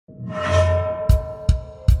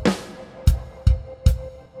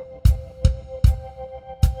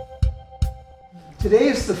Today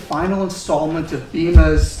is the final installment of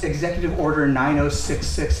BIMA's Executive Order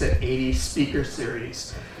 9066 at 80 speaker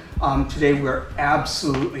series. Today we're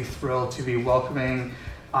absolutely thrilled to be welcoming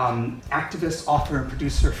activist, author, and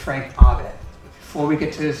producer Frank Abe. Before we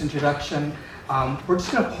get to his introduction, we're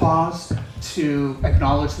just going to pause to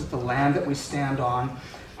acknowledge that the land that we stand on,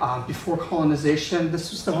 before colonization,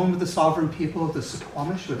 this was the home of the sovereign people of the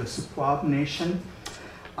Suquamish, or the Sequab Nation.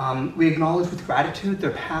 We acknowledge with gratitude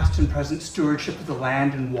their past and present stewardship of the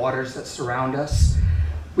land and waters that surround us.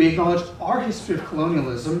 We acknowledge our history of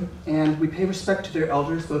colonialism, and we pay respect to their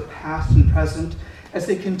elders, both past and present, as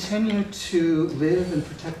they continue to live and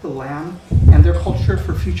protect the land and their culture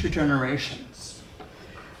for future generations.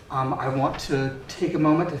 I want to take a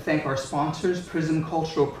moment to thank our sponsors, Prism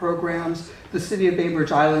Cultural Programs, the City of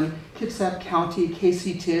Bainbridge Island, Kitsap County,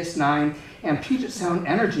 KCTS9, and Puget Sound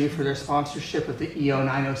Energy for their sponsorship of the EO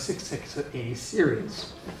 9066 at 80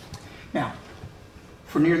 series. Now,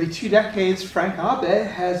 for nearly 2 decades, Frank Abe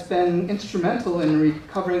has been instrumental in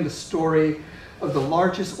recovering the story of the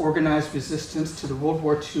largest organized resistance to the World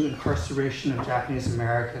War II incarceration of Japanese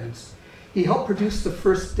Americans. He helped produce the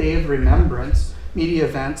first Day of Remembrance media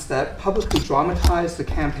events that publicly dramatized the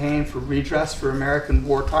campaign for redress for American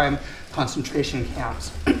wartime concentration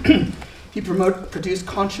camps. He produced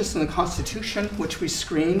Conscious in the Constitution, which we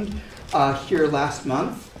screened here last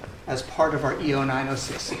month as part of our EO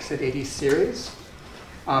 9066 at 80 series.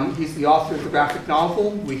 He's the author of the graphic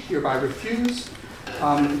novel, We Hereby Refuse,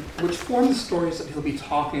 which form the stories that he'll be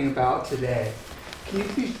talking about today. Can you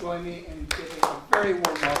please join me in giving a very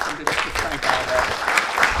warm welcome to Mr. Frank Abe?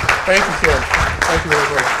 Thank you, Kim. Thank you very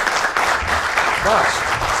much. Gosh.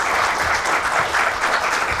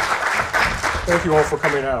 Thank you all for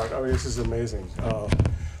coming out. I mean, this is amazing.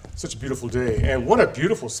 Such a beautiful day. And what a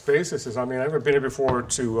beautiful space this is. I mean, I've never been here before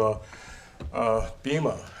to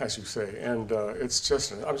BIMA, as you say. And it's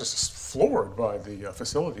just, I'm just floored by the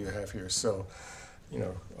facility you have here. So, you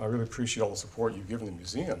know, I really appreciate all the support you've given the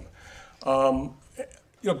museum. You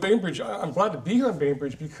know, Bainbridge, I'm glad to be here on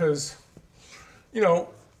Bainbridge because, you know,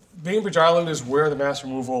 Bainbridge Island is where the mass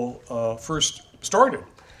removal first started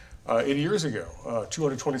 80 years ago.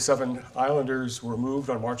 227 islanders were moved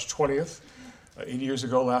on March 20th, 80 years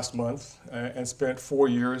ago last month, and spent 4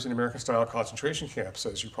 years in American-style concentration camps,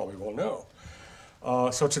 as you probably well know.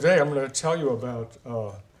 So today I'm going to tell you about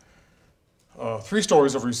 3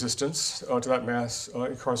 stories of resistance to that mass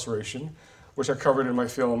incarceration, which I covered in my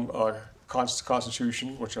film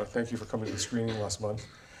Constitution, which I thank you for coming to the screening last month.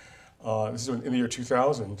 This is in the year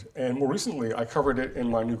 2000, and more recently I covered it in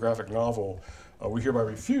my new graphic novel, We Hereby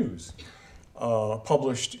Refuse,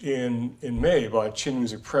 published in May by Chin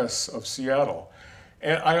Music Press of Seattle.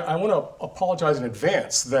 And I want to apologize in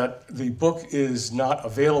advance that the book is not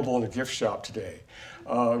available in the gift shop today.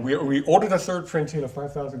 We ordered a 3rd printing of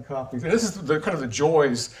 5,000 copies, and this is the kind of the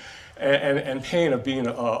joys and pain of being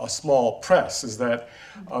a small press, is that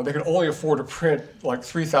they can only afford to print like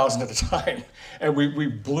 3,000 at a time. And we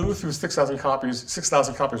blew through 6,000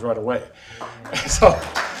 copies right away. So,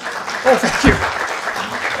 oh, thank you.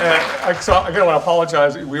 So again, I want to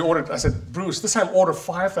apologize. I said, Bruce, this time order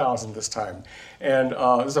 5,000 this time. And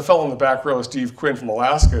there's a fellow in the back row, Steve Quinn from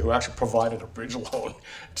Alaska, who actually provided a bridge loan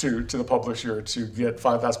to the publisher to get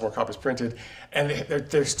 5,000 more copies printed. And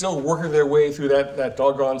they're still working their way through that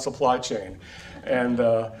doggone supply chain. And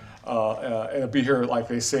it'll be here, like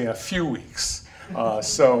they say, in a few weeks.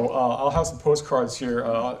 So I'll have some postcards here.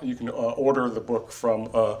 You can order the book from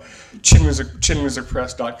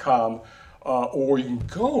chinmusicpress.com. Or you can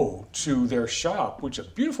go to their shop, which is a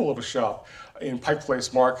beautiful little shop in Pike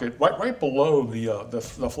Place Market, right below the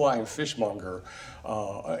Flying Fishmonger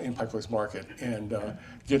in Pike Place Market, and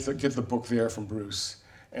get the book there from Bruce.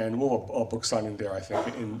 And we'll have a book signing there, I think,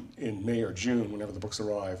 in May or June, whenever the books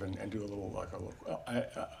arrive, and do a little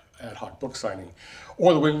ad hoc book signing,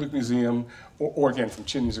 or the Wing Museum, or again from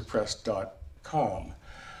chinmusicpress.com.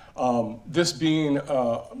 This being,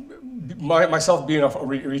 myself being a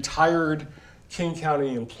retired King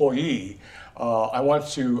County employee, I want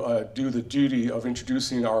to do the duty of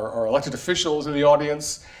introducing our elected officials in the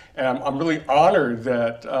audience. And I'm really honored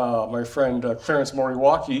that my friend Clarence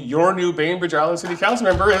Moriwaki, your new Bainbridge Island City Council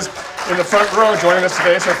member, is in the front row joining us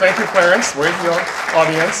today. So thank you, Clarence. Wave to the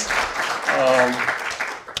audience.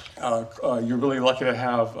 You're really lucky to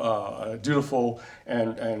have a dutiful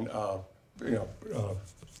and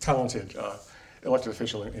talented elected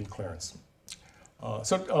official in Clarence.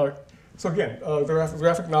 So again, the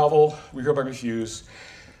graphic novel, We Hereby Refuse.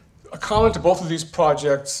 A comment to both of these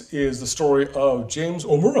projects is the story of James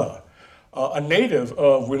Omura, a native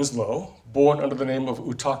of Winslow, born under the name of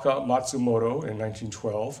Utaka Matsumoto in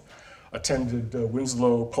 1912, attended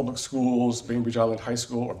Winslow Public Schools, Bainbridge Island High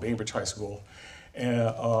School, or Bainbridge High School.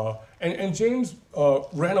 And James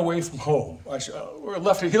ran away from home. He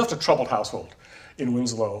left a troubled household in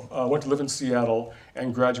Winslow, went to live in Seattle,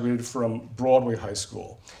 and graduated from Broadway High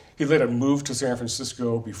School. He later moved to San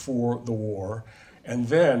Francisco before the war, and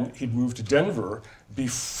then he'd moved to Denver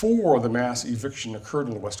before the mass eviction occurred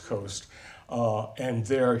on the West Coast. And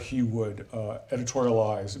there he would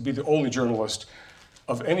editorialize, be the only journalist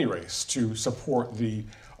of any race to support the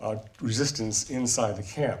resistance inside the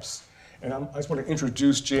camps. And I just want to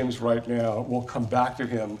introduce James right now. We'll come back to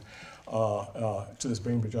him, to this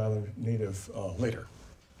Bainbridge Island native later.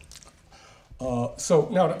 So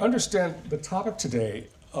now to understand the topic today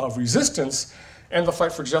of resistance and the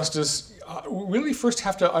fight for justice, we really first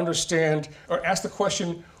have to understand or ask the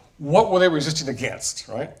question, what were they resisting against,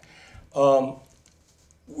 right?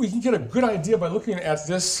 We can get a good idea by looking at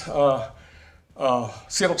this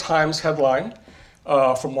Seattle Times headline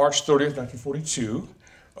from March 30th, 1942,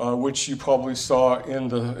 which you probably saw in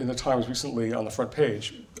the Times recently on the front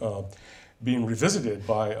page, being revisited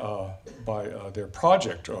by their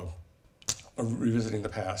project of revisiting the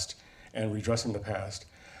past and redressing the past.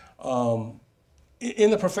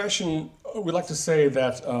 In the profession, we like to say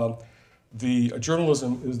that the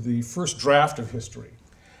journalism is the first draft of history.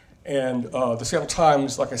 And the Seattle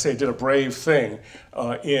Times, like I say, did a brave thing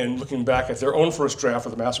in looking back at their own first draft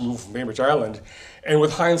of the mass removal from Bainbridge Island. And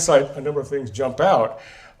with hindsight, a number of things jump out.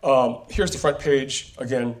 Here's the front page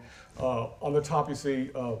again. On the top, you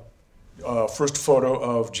see first photo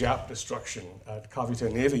of Jap destruction at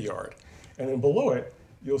Cavite Navy Yard. And then below it,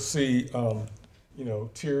 you'll see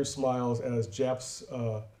tears, smiles as Japs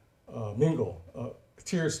mingle.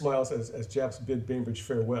 Tears, smiles as Japs bid Bainbridge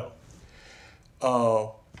farewell.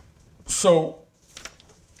 So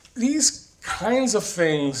these kinds of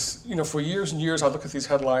things, for years and years, I look at these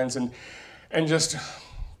headlines and just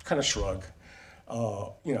kind of shrug.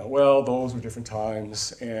 Well, those were different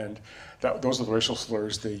times, and those are the racial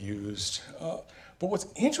slurs they used. But what's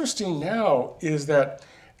interesting now is that,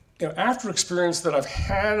 after experience that I've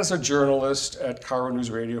had as a journalist at Cairo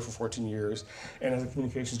News Radio for 14 years and as a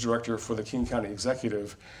communications director for the King County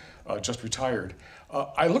Executive, just retired,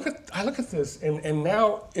 I look at this, and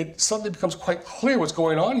now it suddenly becomes quite clear what's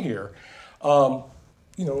going on here. The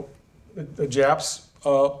Japs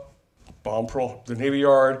bombed the Navy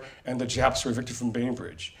Yard, and the Japs were evicted from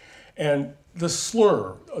Bainbridge. And the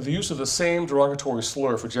slur, the use of the same derogatory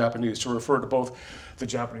slur for Japanese to refer to both the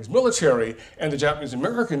Japanese military and the Japanese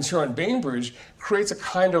Americans here on Bainbridge creates a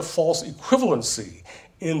kind of false equivalency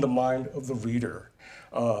in the mind of the reader.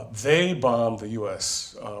 They bombed the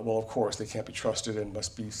U.S. Well, of course, they can't be trusted and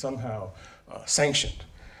must be somehow sanctioned.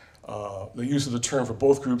 The use of the term for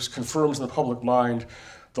both groups confirms in the public mind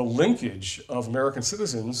the linkage of American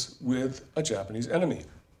citizens with a Japanese enemy.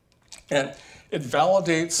 And it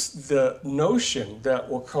validates the notion that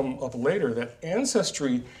will come up later that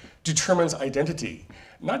ancestry determines identity,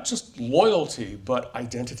 not just loyalty, but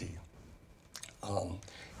identity.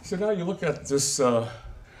 So now you look at this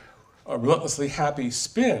relentlessly happy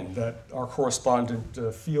spin that our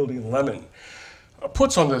correspondent Fielding Lemon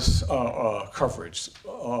puts on this coverage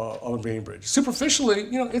on Bainbridge. Superficially,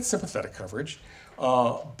 it's sympathetic coverage,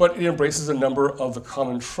 but it embraces a number of the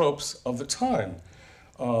common tropes of the time.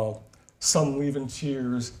 Some leave in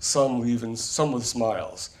tears, some with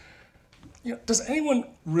smiles. Does anyone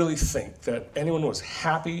really think that anyone was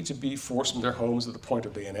happy to be forced from their homes at the point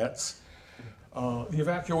of bayonets? The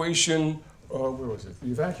evacuation, where was it?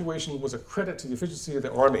 The evacuation was a credit to the efficiency of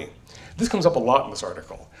the Army. This comes up a lot in this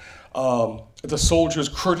article. The soldiers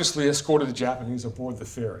courteously escorted the Japanese aboard the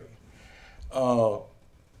ferry. The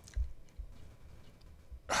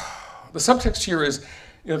subtext here is,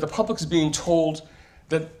 the public's being told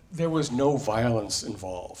that there was no violence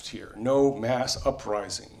involved here, no mass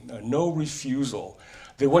uprising, no refusal.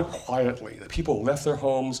 They went quietly. The people left their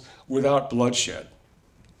homes without bloodshed.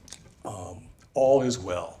 All is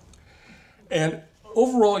well. And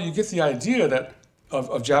overall, you get the idea that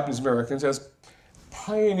of Japanese Americans as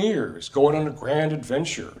pioneers going on a grand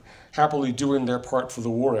adventure, happily doing their part for the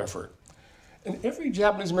war effort. And every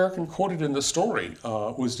Japanese American quoted in the story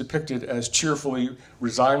was depicted as cheerfully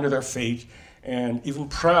resigned to their fate and even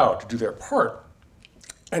proud to do their part.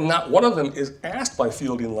 And not one of them is asked by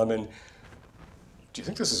Fielding Lemon, do you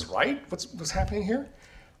think this is right? What's happening here?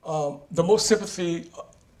 The most sympathy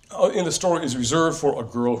in the story is reserved for a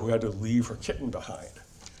girl who had to leave her kitten behind,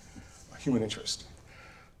 human interest.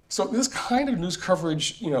 So this kind of news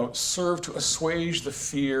coverage, served to assuage the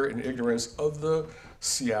fear and ignorance of the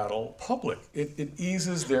Seattle public. It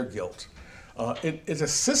eases their guilt. It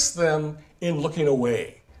assists them in looking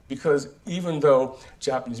away because even though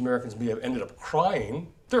Japanese Americans may have ended up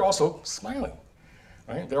crying, they're also smiling,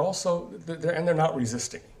 right? They're not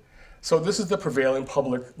resisting. So this is the prevailing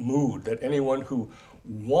public mood that anyone who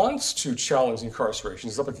wants to challenge incarceration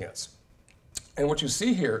is up against. And what you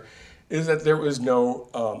see here is that there was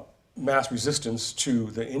no mass resistance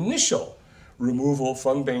to the initial removal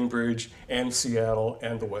from Bainbridge and Seattle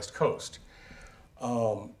and the West Coast.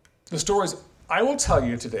 The stories I will tell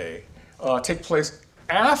you today take place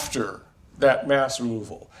after that mass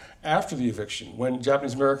removal, after the eviction, when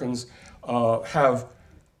Japanese Americans have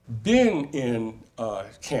been in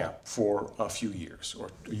camp for a few years, or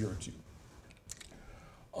a year or two.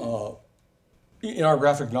 In our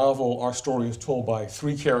graphic novel, our story is told by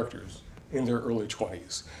 3 characters in their early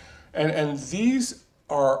 20s. And these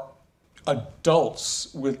are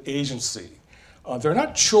adults with agency. They're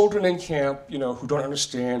not children in camp, who don't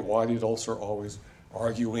understand why the adults are always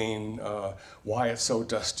arguing, why it's so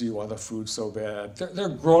dusty, why the food's so bad. They're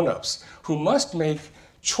grown-ups who must make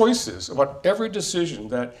choices about every decision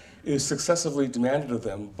that is successively demanded of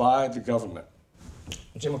them by the government.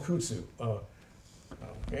 Jimakutsu, okay,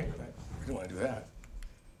 I didn't want to do that.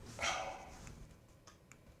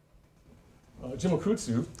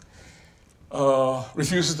 Jimakutsu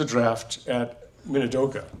refuses the draft at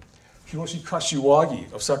Minidoka. Hiroshi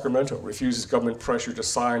Kashiwagi of Sacramento refuses government pressure to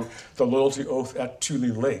sign the loyalty oath at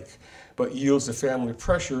Tule Lake, but yields to family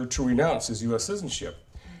pressure to renounce his U.S. citizenship.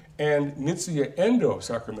 And Mitsuya Endo of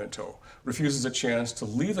Sacramento refuses a chance to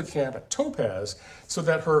leave the camp at Topaz so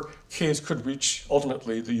that her case could reach,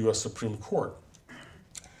 ultimately, the U.S. Supreme Court.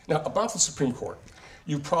 Now, about the Supreme Court,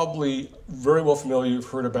 you're probably very well familiar, you've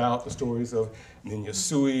heard about the stories of Ninya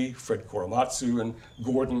Sui, Fred Korematsu, and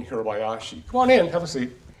Gordon Hirabayashi. Come on in, have a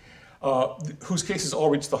seat. Whose cases all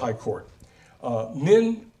reached the High Court.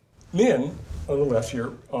 Min, on the left here,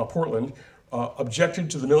 Portland, objected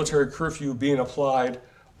to the military curfew being applied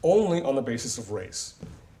only on the basis of race.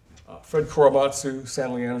 Fred Korematsu,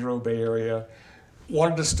 San Leandro, Bay Area,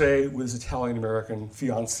 wanted to stay with his Italian-American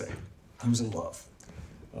fiancée. He was in love.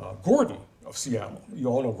 Gordon of Seattle, you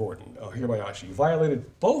all know Gordon, Hirabayashi, violated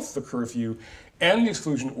both the curfew and the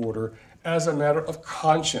exclusion order as a matter of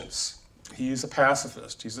conscience. He's a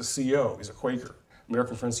pacifist, he's a CO, he's a Quaker,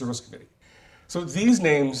 American Friends Service Committee. So these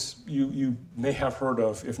names you may have heard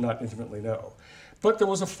of, if not intimately know. But there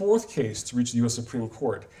was a 4th case to reach the US Supreme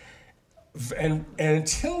Court. And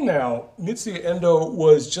until now, Mitsuya Endo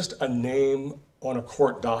was just a name on a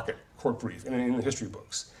court docket, court brief, in the history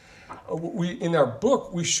books. In our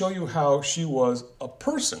book, we show you how she was a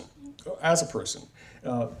person, as a person.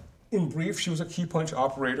 In brief, she was a key punch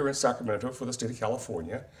operator in Sacramento for the state of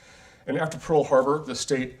California. And after Pearl Harbor, the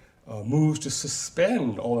state moves to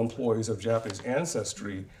suspend all employees of Japanese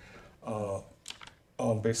ancestry on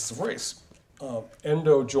the basis of race.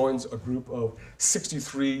 Endo joins a group of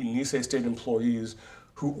 63 Nisei state employees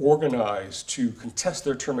who organize to contest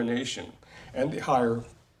their termination, and they hire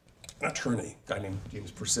an attorney, a guy named James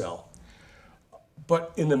Purcell.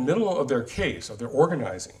 But in the middle of their case, of their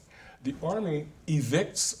organizing, the Army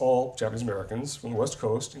evicts all Japanese Americans from the West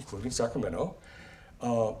Coast, including Sacramento,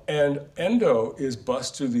 and Endo is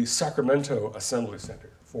bused to the Sacramento Assembly Center,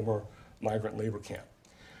 former migrant labor camp.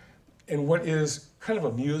 And what is kind of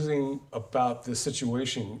amusing about this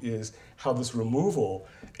situation is how this removal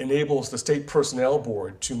enables the state personnel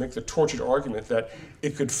board to make the tortured argument that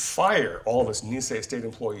it could fire all of its Nisei state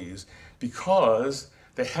employees because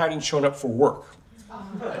they hadn't shown up for work.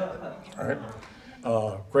 All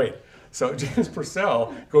right? Great. So James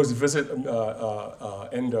Purcell goes to visit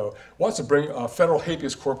Endo, wants to bring a federal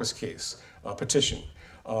habeas corpus case, petition,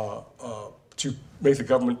 to make the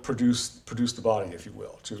government produce the body, if you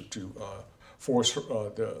will, to force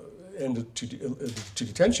the Endo to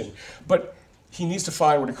detention. But he needs to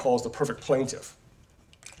find what he calls the perfect plaintiff.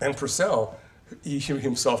 And Purcell, he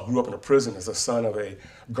himself grew up in a prison as the son of a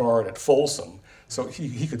guard at Folsom. So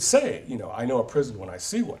he could say, I know a prison when I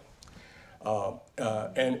see one.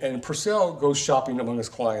 And Purcell goes shopping among his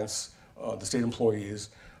clients, the state employees,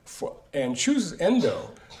 and chooses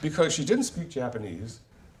Endo because she didn't speak Japanese,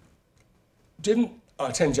 didn't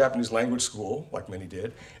attend Japanese language school, like many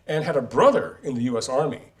did, and had a brother in the US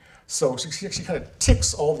Army. So she kind of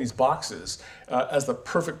ticks all these boxes as the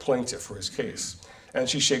perfect plaintiff for his case. And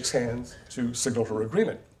she shakes hands to signal her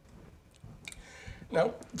agreement.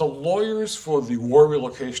 Now, the lawyers for the War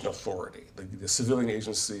Relocation Authority, the civilian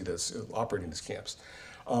agency that's operating these camps,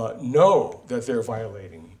 know that they're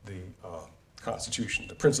violating the Constitution,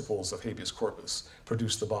 the principles of habeas corpus,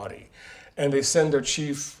 produce the body. And they send their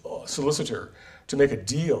chief solicitor to make a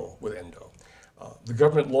deal with Endo. The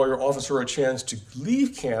government lawyer offers her a chance to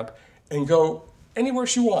leave camp and go anywhere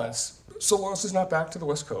she wants, so long as it's not back to the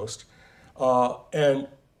West Coast. And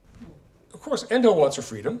of course, Endo wants her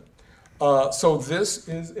freedom. So this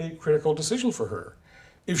is a critical decision for her.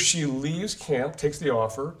 If she leaves camp, takes the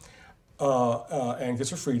offer, and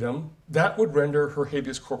gets her freedom, that would render her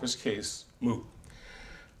habeas corpus case moot.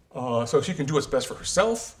 So she can do what's best for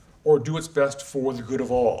herself or do what's best for the good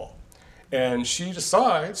of all. And she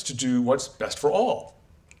decides to do what's best for all.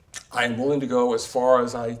 I am willing to go as far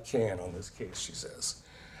as I can on this case, she says.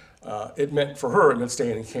 It meant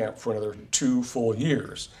staying in camp for another 2 full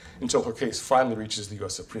years until her case finally reaches the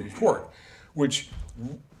US Supreme Court, which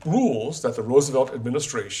rules that the Roosevelt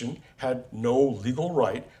administration had no legal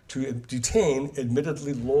right to detain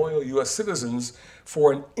admittedly loyal US citizens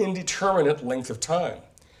for an indeterminate length of time.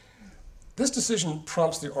 This decision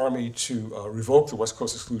prompts the Army to revoke the West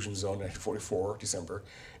Coast Exclusion Zone in 1944, December,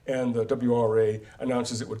 and the WRA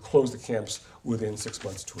announces it would close the camps within 6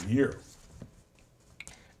 months to a year.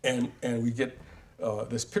 And we get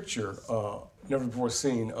this picture, never before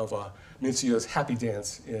seen, of Mitzia's happy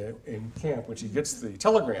dance in camp when she gets the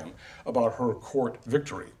telegram about her court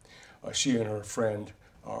victory. She and her friend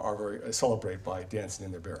celebrate by dancing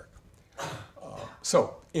in their barrack.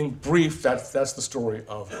 So, in brief, that's the story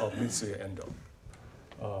of Mitzia Endo,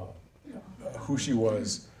 who she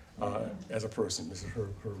was as a person. This is her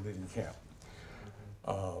leaving camp.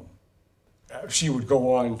 She would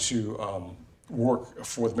go on to work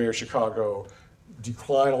for the mayor of Chicago,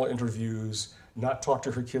 decline all interviews, not talk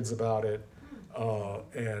to her kids about it,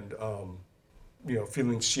 and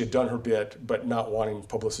feeling she had done her bit, but not wanting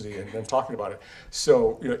publicity and talking about it.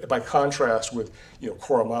 So, by contrast with,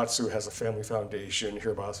 Korematsu has a family foundation,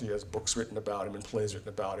 Hirobase has books written about him and plays written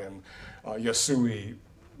about him. Yasui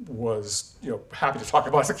was, happy to talk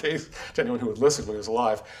about the case to anyone who would listen when he was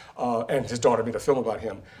alive, and his daughter made a film about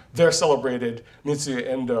him. They're celebrated, Mitsuya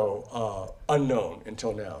Endo, unknown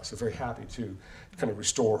until now. So very happy to kind of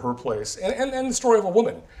restore her place, and the story of a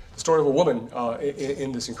woman. The story of a woman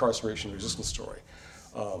in this incarceration resistance story.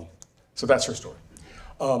 So that's her story.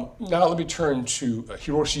 Now let me turn to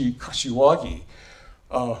Hiroshi Kashiwagi,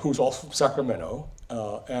 who's also from Sacramento,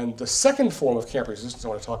 and the second form of camp resistance I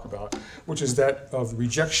want to talk about, which is that of the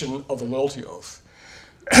rejection of the loyalty oath.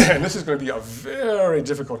 And this is going to be a very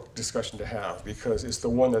difficult discussion to have because it's the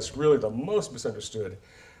one that's really the most misunderstood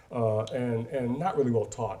and not really well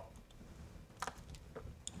taught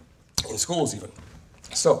in schools even.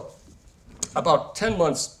 So, about 10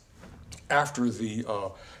 months after the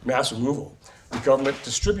mass removal, the government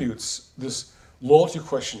distributes this loyalty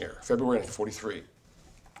questionnaire, February 1943.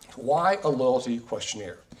 Why a loyalty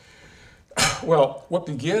questionnaire? Well, what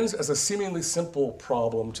begins as a seemingly simple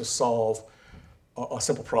problem to solve a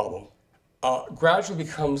simple problem gradually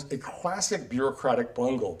becomes a classic bureaucratic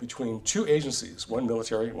bungle between two agencies, one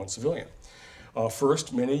military and one civilian.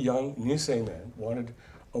 First, many young Nisei men wanted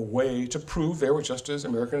a way to prove they were just as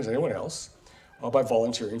American as anyone else by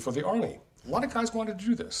volunteering for the Army. A lot of guys wanted to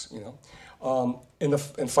do this,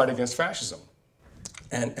 and fight against fascism.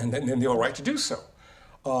 And they were right to do so.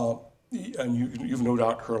 And you've no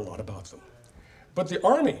doubt heard a lot about them. But the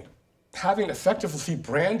Army, having effectively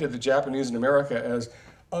branded the Japanese in America as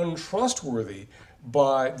untrustworthy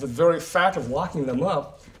by the very fact of locking them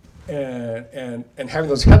up and having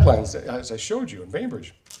those headlines, as I showed you in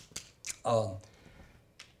Bainbridge,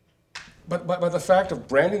 but by the fact of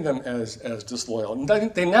branding them as disloyal,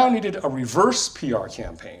 they now needed a reverse PR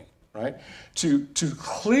campaign, right, to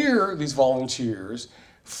clear these volunteers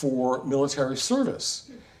for military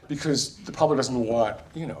service, because the public doesn't want,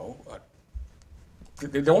 they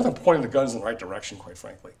want them pointing the guns in the right direction, quite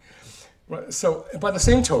frankly. So, by the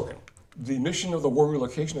same token, the mission of the War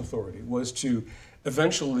Relocation Authority was to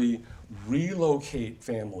eventually relocate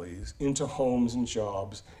families into homes and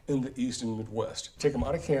jobs in the East and Midwest, take them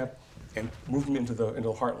out of camp and move them into the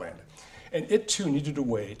heartland. And it too needed a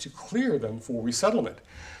way to clear them for resettlement.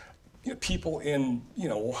 People in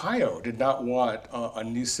Ohio did not want a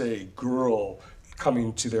Nisei girl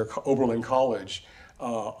coming to their Oberlin college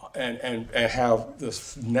and have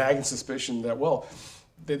this nagging suspicion that, well,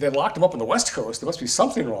 they locked them up on the West Coast. There must be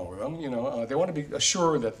something wrong with them. They want to be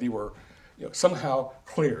assured that they were somehow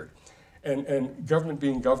cleared. And government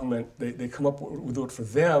being government, they come up with what for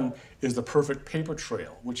them is the perfect paper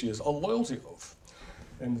trail, which is a loyalty oath.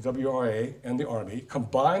 And the WRA and the Army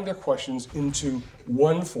combine their questions into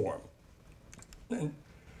one form. And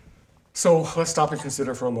so let's stop and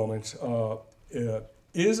consider for a moment,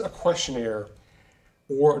 is a questionnaire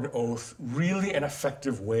or an oath really an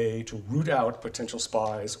effective way to root out potential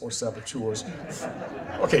spies or saboteurs?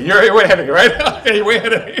 Okay, you're way ahead of me, right? Okay, you're way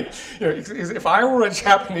ahead of me. You know, if I were a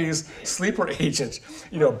Japanese sleeper agent,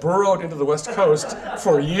 you know, burrowed into the West Coast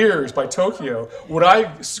for years by Tokyo, would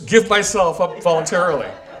I give myself up voluntarily?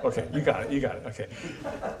 Okay, you got it, okay.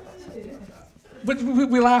 But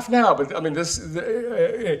we laugh now, but I mean,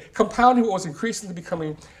 compounding what was increasingly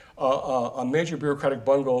becoming a major bureaucratic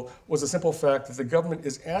bungle was the simple fact that the government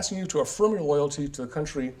is asking you to affirm your loyalty to the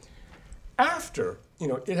country after, you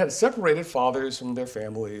know, it had separated fathers from their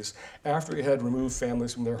families, after it had removed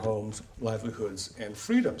families from their homes, livelihoods, and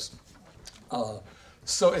freedoms.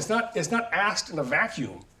 So it's not asked in a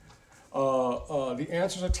vacuum. The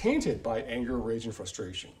answers are tainted by anger, rage, and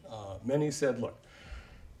frustration. Many said, look,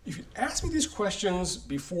 if you ask me these questions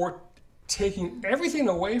before taking everything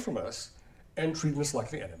away from us and treating us like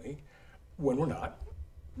the enemy, when we're not,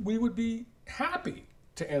 we would be happy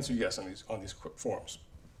to answer yes on these forms,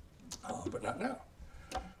 but not now.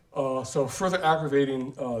 So further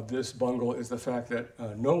aggravating this bungle is the fact that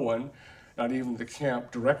no one, not even the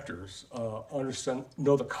camp directors,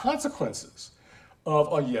 know the consequences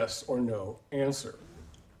of a yes or no answer.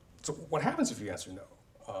 So what happens if you answer no?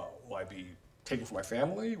 Will I be taken from my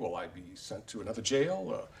family? Will I be sent to another jail?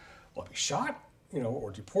 Will I be shot? You know,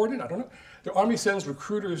 or deported? I don't know. The Army sends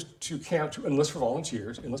recruiters to camp to enlist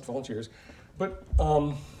volunteers, but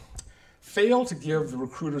fail to give the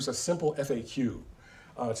recruiters a simple FAQ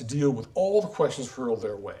to deal with all the questions hurled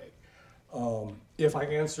their way. If I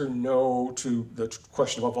answer no to the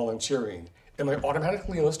question about volunteering, am I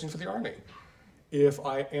automatically enlisting for the Army? If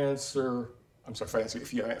I answer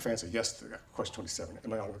yes to question 27,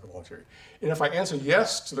 am I automatically volunteering? And if I answer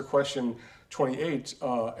yes to the question 28,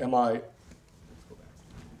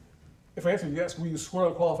 if I answer yes, will you swear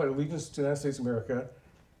unqualified allegiance to the United States of America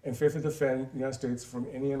and faithfully defend the United States from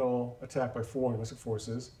any and all attack by foreign domestic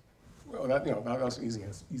forces? Well, that was an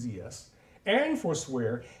easy yes. And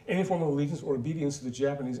forswear any form of allegiance or obedience to the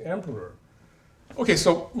Japanese emperor. Okay,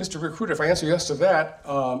 so Mr. Recruiter, if I answer yes to that,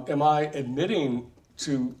 am I admitting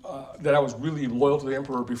to that I was really loyal to the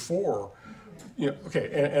emperor before? You know, okay,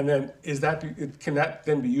 and then can that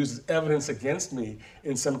then be used as evidence against me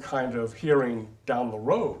in some kind of hearing down the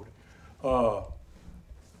road?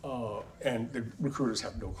 And the recruiters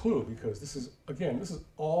have no clue, because this is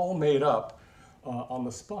all made up on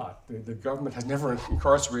the spot. The government has never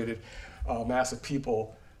incarcerated a mass of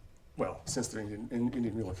people, well, since the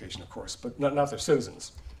Indian relocation, of course, but not their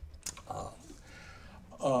citizens.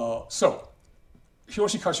 So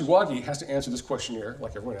Hiroshi Kashiwagi has to answer this questionnaire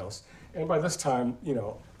like everyone else. And by this time,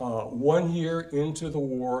 1 year into the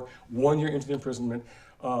war, 1 year into the imprisonment,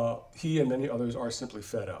 he and many others are simply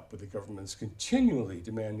fed up with the government's continually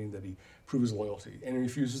demanding that he prove his loyalty, and he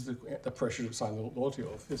refuses the pressure to sign the loyalty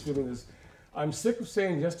oath. His feeling is, I'm sick of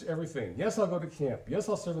saying yes to everything. Yes, I'll go to camp. Yes,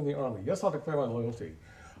 I'll serve in the Army. Yes, I'll declare my loyalty.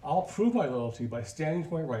 I'll prove my loyalty by standing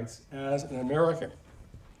for my rights as an American.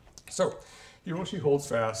 So Hiroshi holds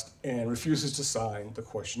fast and refuses to sign the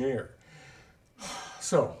questionnaire.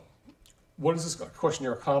 So what does this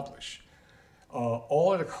questionnaire accomplish?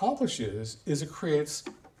 All it accomplishes is it creates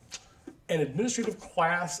an administrative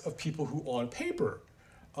class of people who, on paper,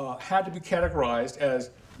 had to be categorized as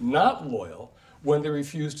not loyal when they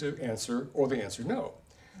refused to answer or they answered no.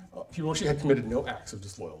 Hiroshi had committed no acts of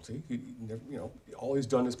disloyalty. All he's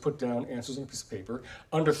done is put down answers on a piece of paper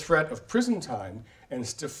under threat of prison time and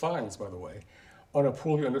stiff fines, by the way, on a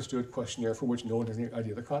poorly understood questionnaire for which no one has any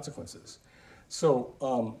idea of the consequences. So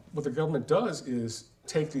what the government does is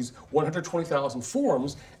take these 120,000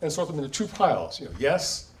 forms and sort them into two piles,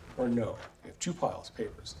 yes or no. You have two piles of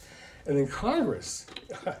papers. And then Congress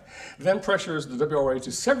then pressures the WRA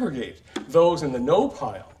to segregate those in the no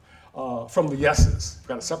pile from the yeses. We've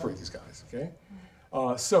got to separate these guys, okay?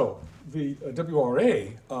 So the WRA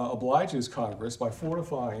obliges Congress by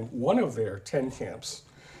fortifying one of their 10 camps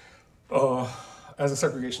as a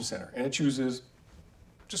segregation center, and it chooses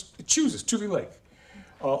Tule Lake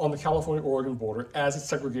on the California-Oregon border as its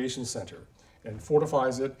segregation center, and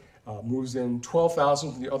fortifies it, moves in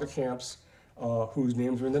 12,000 from the other camps whose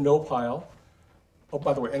names are in the no pile. Oh,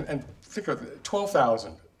 by the way, and think of it,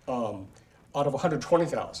 12,000 out of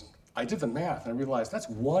 120,000. I did the math and I realized that's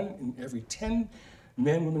 1 in every 10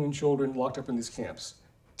 men, women, and children locked up in these camps.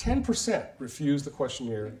 10% refused the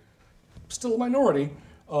questionnaire. Still a minority,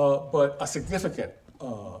 but a significant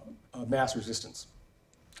mass resistance.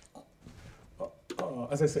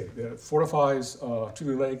 As I say, it fortifies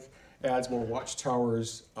Tule Lake, adds more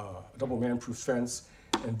watchtowers, a double man-proof fence,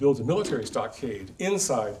 and builds a military stockade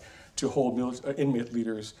inside to hold inmate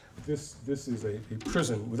leaders. This is a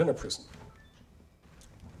prison within a prison.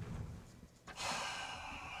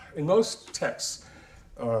 in most texts,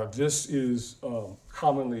 this is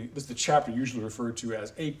the chapter usually referred to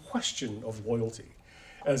as a question of loyalty,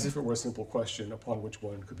 as if it were a simple question upon which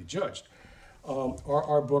one could be judged.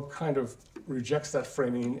 Our book kind of rejects that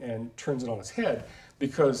framing and turns it on its head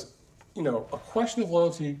because, a question of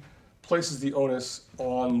loyalty places the onus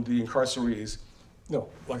on the incarcerees. No,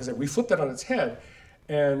 like I said, we flip that on its head.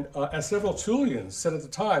 And as several Tulians said at the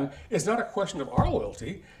time, it's not a question of our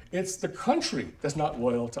loyalty, it's the country that's not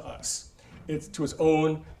loyal to us. It's to its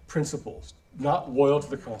own principles, not loyal to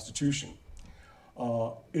the Constitution.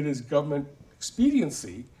 It is government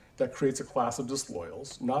expediency that creates a class of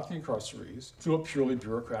disloyals, not the incarcerees, through a purely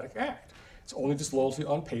bureaucratic act. It's only disloyalty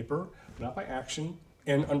on paper, not by action,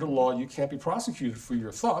 and under law you can't be prosecuted for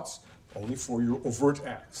your thoughts, only for your overt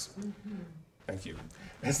acts. Thank you.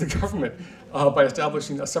 It's the government, by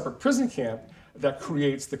establishing a separate prison camp, that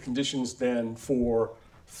creates the conditions then for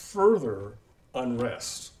further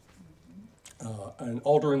unrest. And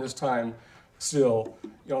all during this time, still,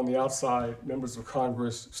 on the outside, members of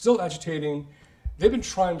Congress still agitating. They've been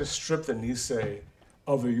trying to strip the Nisei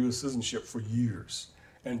of their U.S. citizenship for years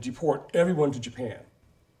and deport everyone to Japan.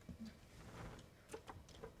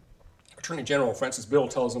 Attorney General Francis Bill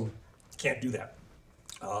tells them, can't do that.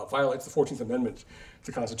 Violates the 14th Amendment to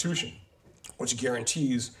the Constitution, which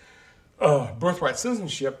guarantees birthright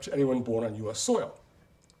citizenship to anyone born on U.S. soil.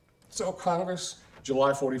 So Congress,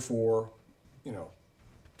 July 44,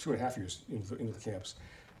 2.5 years into the camps,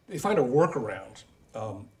 they find a workaround,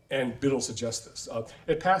 and Biddle suggests this.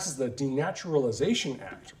 It passes the Denaturalization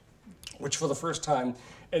Act, which for the first time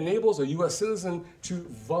enables a U.S. citizen to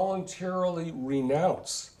voluntarily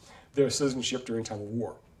renounce their citizenship during time of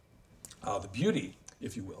war. The beauty,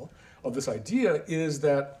 if you will, of this idea is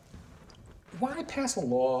that why pass a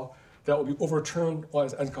law that will be overturned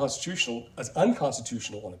as unconstitutional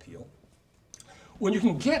on appeal when you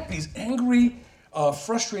can get these angry,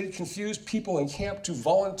 frustrated, confused people in camp to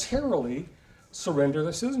voluntarily surrender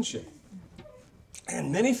their citizenship?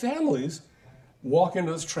 And many families walk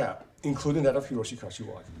into this trap, including that of Hiroshi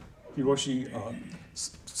Kashiwagi. Hiroshi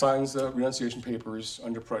signs the renunciation papers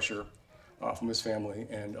under pressure from his family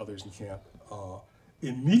and others in camp,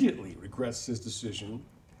 immediately regrets his decision,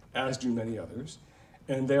 as do many others,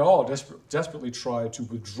 and they all desperately try to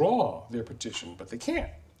withdraw their petition, but they can't.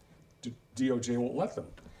 DOJ won't let them.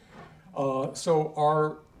 So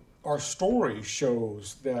our story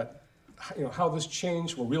shows that how this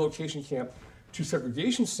change from a relocation camp to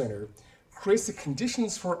segregation center creates the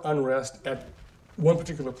conditions for unrest at one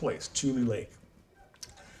particular place, Tule Lake.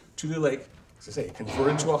 Tule Lake, as I say,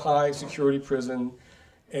 converted to a high security prison,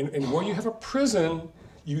 and where you have a prison,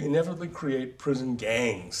 you inevitably create prison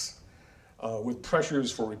gangs with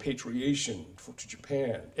pressures for repatriation to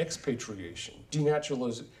Japan, expatriation,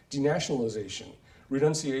 denationalization,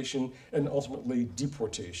 renunciation, and ultimately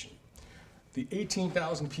deportation. The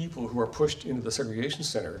 18,000 people who are pushed into the segregation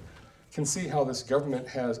center can see how this government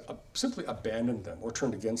has simply abandoned them or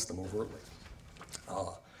turned against them overtly.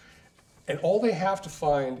 And all they have to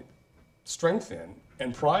find strength in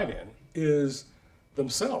and pride in is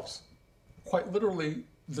themselves, quite literally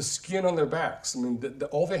the skin on their backs. I mean,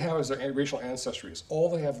 all they have is their racial ancestry. It's all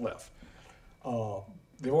they have left.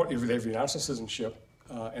 They've renounced their citizenship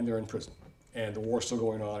and they're in prison. And the war's still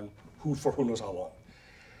going on for who knows how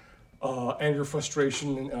long. Anger,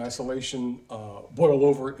 frustration, and isolation boil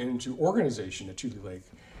over into organization at Tule Lake.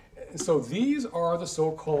 And so these are the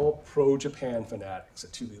so-called pro-Japan fanatics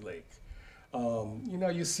at Tule Lake.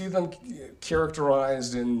 You see them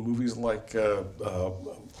characterized in movies like,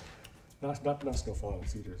 not Snowfall in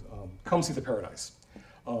theaters, Come See the Paradise.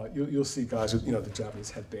 You'll see guys with, the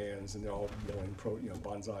Japanese headbands, and they're all yelling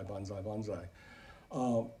bonsai, bonsai, bonsai.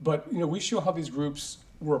 But, we show how these groups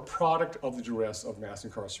were a product of the duress of mass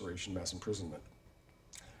incarceration, mass imprisonment,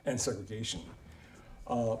 and segregation.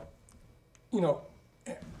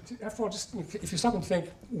 After all, just if you stop and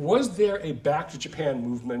think, was there a Back to Japan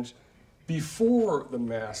movement before the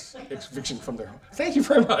mass eviction from their home? Thank you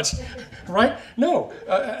very much. Right? No.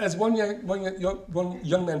 As one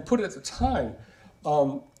young man put it at the time,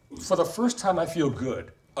 for the first time I feel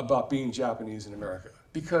good about being Japanese in America,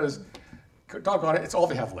 because, doggone it, it's all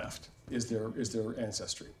they have left is their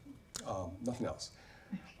ancestry, nothing else.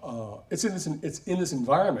 It's in this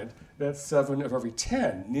environment that 7 of every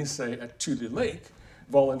 10 Nisei at Tule Lake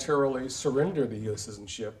voluntarily surrender the U.S.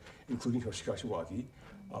 citizenship, including Hiroshi Kashiwagi.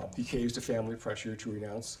 He caves to family pressure to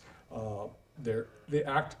renounce. They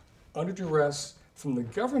act under duress from the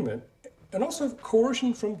government and also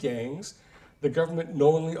coercion from gangs the government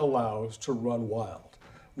knowingly allows to run wild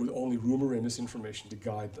with only rumor and misinformation to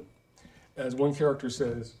guide them. As one character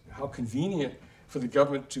says, how convenient for the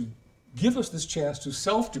government to give us this chance to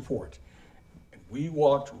self-deport. And we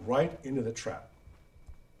walked right into the trap.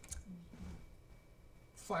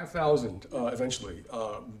 5,000 eventually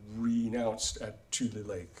renounced at Tule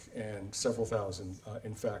Lake, and several thousand,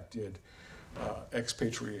 in fact, did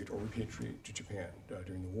expatriate or repatriate to Japan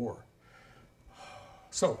during the war.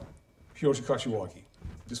 So, Hiroshi Kashiwagi,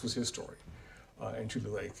 this was his story in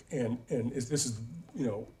Tule Lake, and this is, you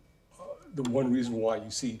know, the one reason why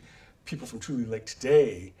you see people from Tule Lake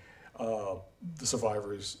today, the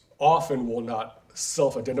survivors often will not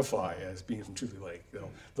self-identify as being from Tule Lake.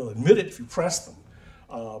 They'll admit it if you press them.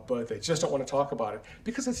 But they just don't want to talk about it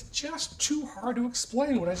because it's just too hard to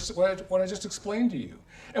explain what I just explained to you.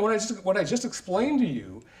 And what I just explained to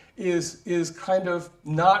you is kind of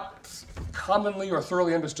not commonly or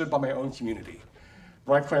thoroughly understood by my own community.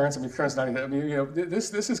 Right, Clarence? I mean, Clarence, I mean, you know,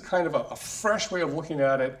 this is kind of a fresh way of looking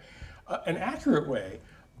at it, an accurate way,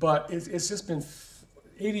 but it's just been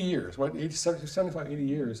 80 years, what, 75, 80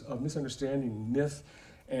 years of misunderstanding, myth,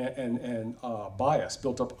 and bias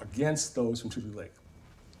built up against those from Tule Lake.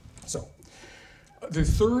 So, the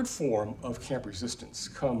third form of camp resistance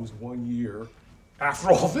comes 1 year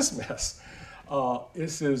after all this mess.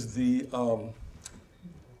 This is the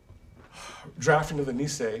drafting of the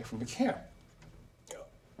Nisei from the camp.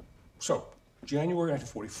 So, January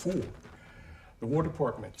 1944, the War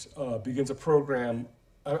Department begins a program.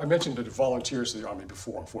 I mentioned the volunteers to the Army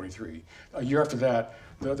before in 43. A year after that,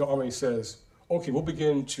 the Army says, okay, we'll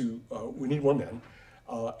begin to, we need more men.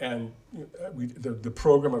 And the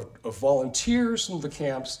program of volunteers from the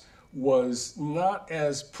camps was not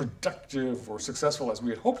as productive or successful as we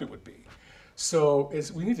had hoped it would be. So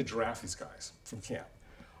we need to draft these guys from camp.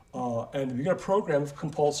 And we began a program of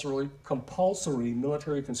compulsory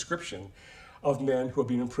military conscription of men who have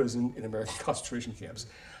been imprisoned in American concentration camps.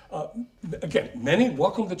 Again, many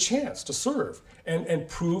welcomed the chance to serve and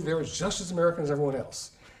prove they were just as American as everyone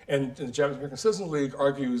else. And the Japanese American Citizen League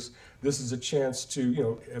argues this is a chance to, you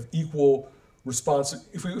know, have equal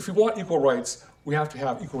if we want equal rights, we have to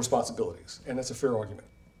have equal responsibilities, and that's a fair argument.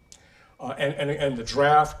 And the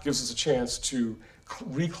draft gives us a chance to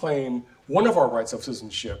reclaim one of our rights of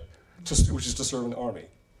citizenship, which is to serve in the Army.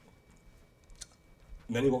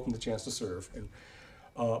 Many welcome the chance to serve,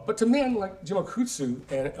 but to men like Jim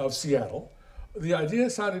Okutsu of Seattle, the idea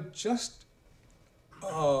sounded just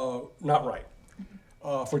not right.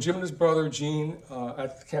 For Jim and his brother, Gene,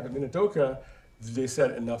 at the camp at Minidoka, they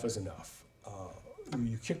said enough is enough.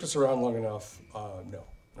 You kicked us around long enough. No,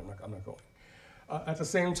 I'm not going. At the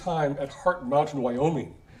same time, at Heart Mountain,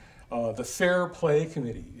 Wyoming, the Fair Play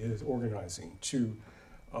Committee is organizing to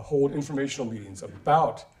hold informational meetings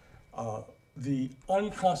about the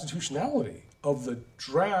unconstitutionality of the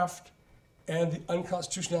draft and the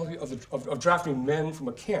unconstitutionality of drafting men from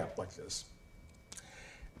a camp like this.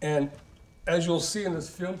 And as you'll see in this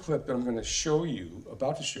film clip that I'm going to show you,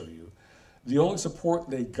 the only support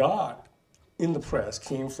they got in the press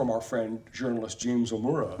came from our friend, journalist James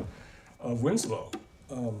Omura of Winslow.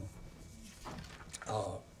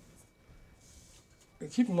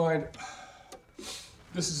 Keep in mind,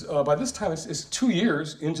 this is by this time it's 2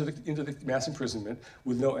 years into the mass imprisonment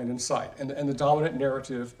with no end in sight, and the dominant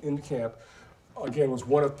narrative in the camp, again, was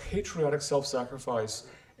one of patriotic self-sacrifice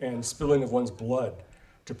and spilling of one's blood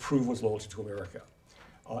to prove one's loyalty to America.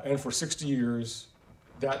 And for 60 years,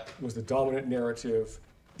 that was the dominant narrative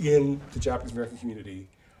in the Japanese American community,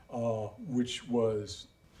 which was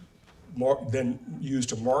then used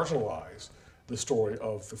to marginalize the story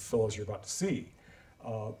of the fellows you're about to see.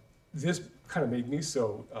 This kind of made me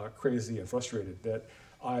so crazy and frustrated that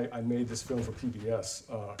I made this film for PBS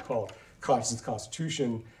called Conscience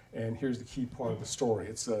Constitution, and here's the key part of the story.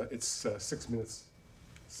 It's 6 minutes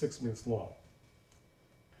long.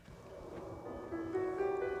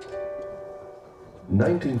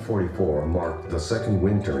 1944 marked the second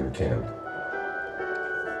winter in camp.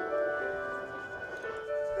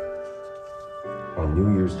 On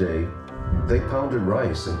New Year's Day, they pounded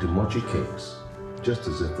rice into mochi cakes, just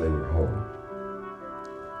as if they were home.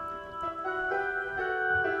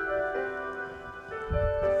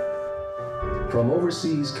 From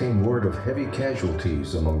overseas came word of heavy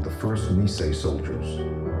casualties among the first Nisei soldiers.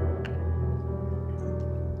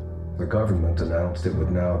 The government announced it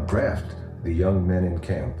would now draft the young men in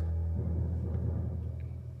camp.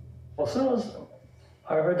 As soon as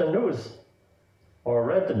I heard the news, or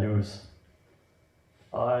read the news,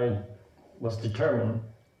 I was determined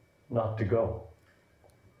not to go.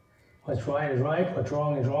 What's right is right, what's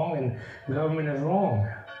wrong is wrong, and the government is wrong.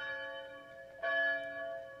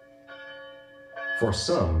 For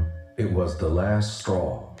some, it was the last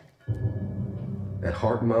straw. At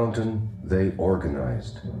Heart Mountain, They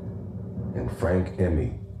organized, and Frank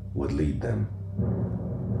Abe would lead them.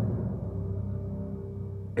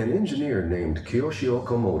 An engineer named Kiyoshi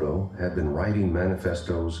Okamoto had been writing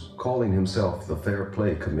manifestos calling himself the Fair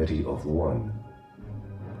Play Committee of One.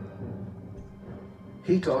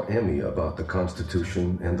 He taught Abe about the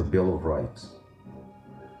Constitution and the Bill of Rights.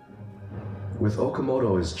 With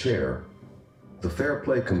Okamoto as chair, the Fair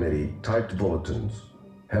Play Committee typed bulletins,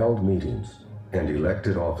 held meetings, and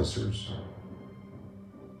elected officers.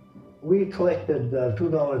 We collected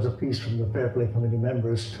 $2 apiece from the Fair Play Committee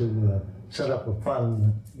members to set up a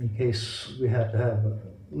fund in case we had to have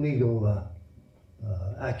legal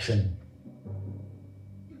action.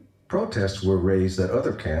 Protests were raised at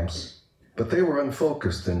other camps, but they were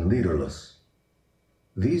unfocused and leaderless.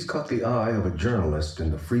 These caught the eye of a journalist in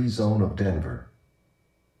the Free Zone of Denver.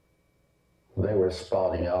 They were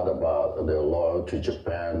spouting out about their loyalty to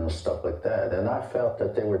Japan and stuff like that, and I felt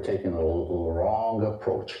that they were taking a wrong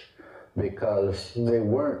approach because they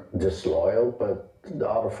weren't disloyal, but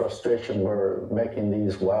out of frustration were making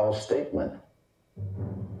these wild statements.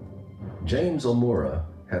 James Omura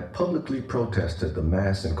had publicly protested the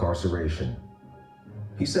mass incarceration.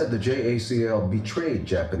 He said the JACL betrayed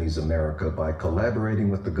Japanese America by collaborating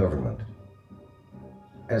with the government.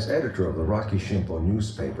 As editor of the Rocky Shimpo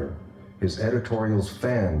newspaper, his editorials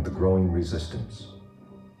fanned the growing resistance.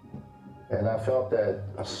 And I felt that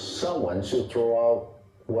someone should throw out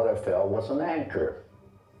what I felt was an anchor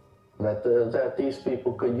that these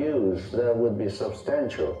people could use that would be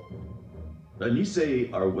substantial. The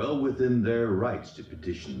Nisei are well within their rights to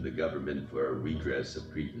petition the government for a redress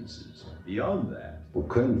of grievances. Beyond that, We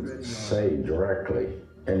couldn't say directly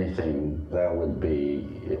anything that would be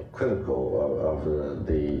critical of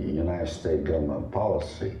the United States government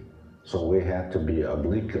policy. So we had to be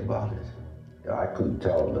oblique about it. I couldn't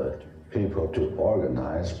tell the people to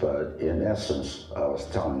organize, but in essence, I was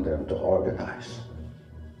telling them to organize.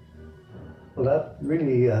 Well, that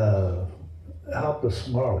really helped us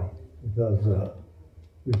morally because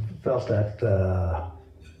we felt that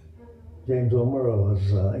James Omura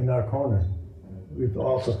was in our corner. We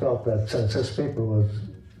also felt that since his paper was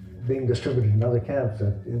being distributed in other camps,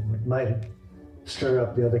 that it might stir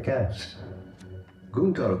up the other camps.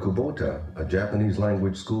 Guntaro Kubota, a Japanese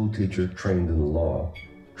language school teacher trained in law,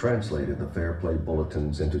 translated the Fair Play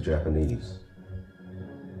bulletins into Japanese.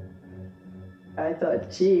 I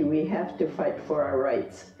thought, gee, we have to fight for our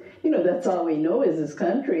rights. You know, that's all we know is this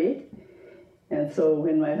country. And so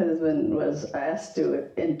when my husband was asked to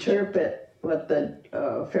interpret what the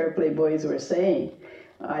Fair Play boys were saying,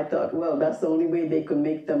 I thought, well, that's the only way they could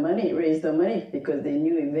make the money, raise the money, because they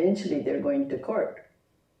knew eventually they're going to court.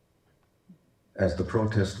 As the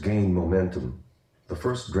protest gained momentum, the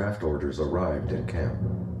first draft orders arrived in camp.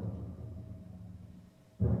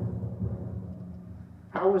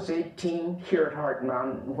 I was 18 here at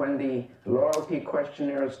Hartman when the loyalty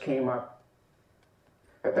questionnaires came up.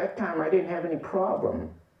 At that time, I didn't have any problem.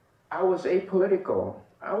 I was apolitical.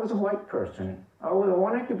 I was a white person. I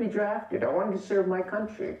wanted to be drafted. I wanted to serve my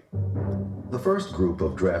country. The first group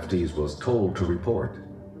of draftees was told to report.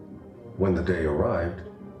 When the day arrived,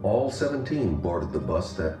 all 17 boarded the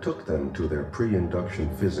bus that took them to their pre-induction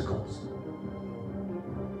physicals.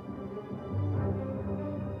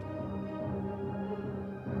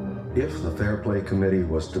 If the Fair Play Committee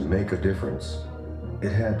was to make a difference,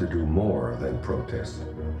 it had to do more than protest.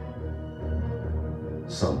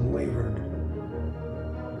 Some wavered.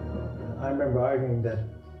 I remember arguing that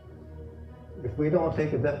if we don't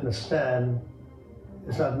take a definite stand,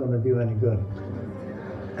 it's not going to do any good.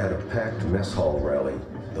 At a packed mess hall rally,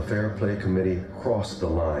 the Fair Play Committee crossed the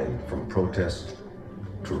line from protest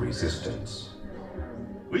to resistance.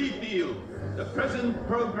 we feel the present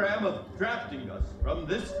program of drafting us from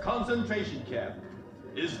this concentration camp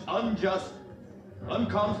is unjust,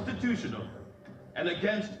 unconstitutional, and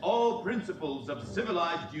against all principles of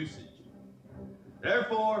civilized usage.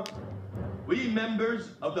 Therefore, we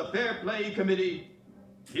members of the Fair Play Committee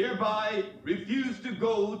hereby refuse to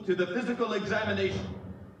go to the physical examination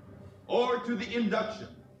or to the induction,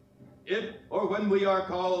 if or when we are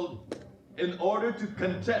called, in order to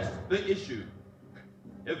contest the issue.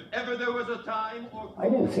 If ever there was a time or... I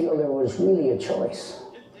didn't feel there was really a choice.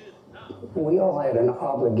 We all had an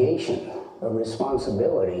obligation, a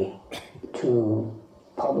responsibility to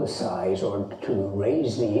publicize or to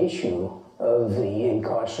raise the issue of the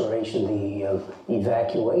incarceration, the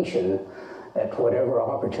evacuation at whatever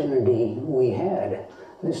opportunity we had.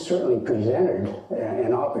 This certainly presented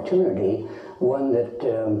an opportunity, one that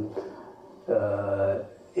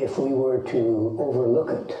if we were to overlook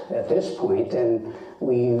it at this point, then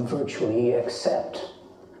we virtually accept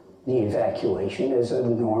the evacuation is a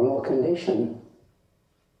normal condition.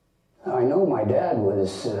 I know my dad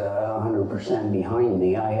was 100% behind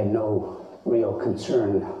me. I had no real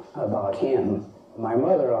concern about him. My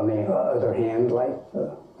mother, on the other hand, like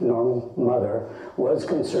a normal mother, was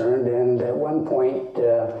concerned, and at one point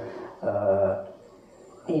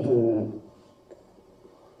even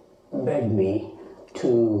begged me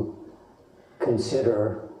to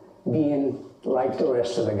consider being like the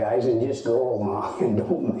rest of the guys and just go along and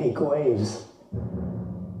don't make waves.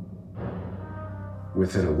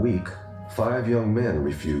 Within a week, 5 young men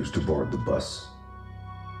refused to board the bus.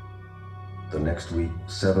 The next week,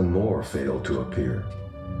 7 more failed to appear.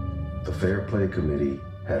 The Fair Play Committee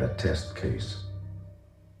had a test case.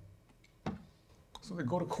 So they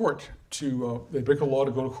go to court they break a law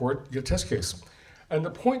to go to court, get a test case. And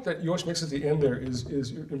the point that Yosh makes at the end there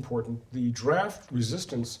is important. The draft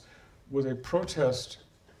resistance was a protest,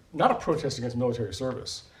 not a protest against military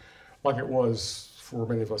service, like it was for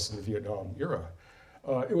many of us in the Vietnam era.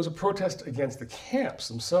 It was a protest against the camps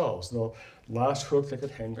themselves, the last hook they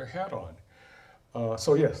could hang their hat on.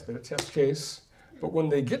 So yes, they had a test case, but when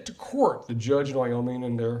they get to court, the judge in Wyoming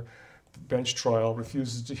in their bench trial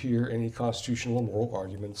refuses to hear any constitutional or moral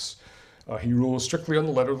arguments. He rules strictly on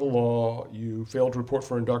the letter of the law. You failed to report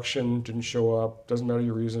for induction, didn't show up, doesn't matter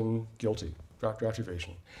your reason, guilty, draft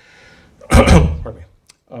evasion. Pardon me.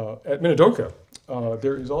 At Minidoka,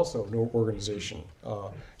 there is also no organization.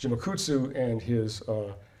 Jim Akutsu and his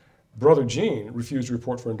brother Gene refused to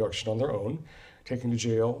report for induction on their own, taken to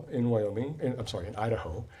jail in in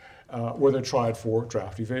Idaho, where they're tried for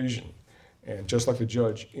draft evasion. And just like the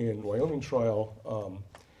judge in Wyoming trial,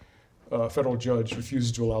 federal judge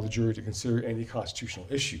refuses to allow the jury to consider any constitutional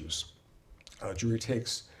issues. Jury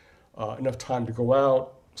takes enough time to go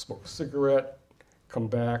out, smoke a cigarette, come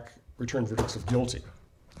back, return verdicts of guilty.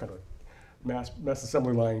 Kind of mass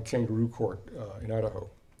assembly line kangaroo court in Idaho.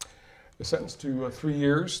 They're sentenced to 3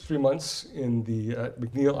 years, 3 months in the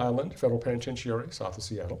McNeil Island Federal Penitentiary, south of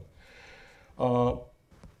Seattle.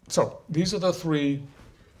 So these are the 3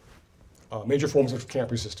 major forms of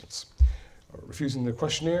camp resistance. Refusing the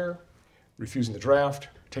questionnaire, refusing the draft,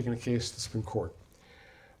 taking the case to the Supreme Court.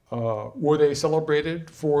 Were they celebrated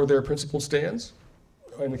for their principled stands?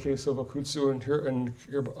 In the case of Akutsu and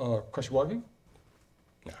Kashiwagi?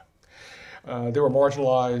 No. They were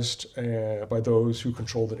marginalized by those who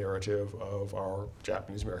controlled the narrative of our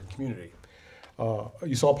Japanese-American community.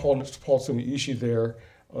 You saw Paul Tsumiishi there.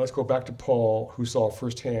 Let's go back to Paul, who saw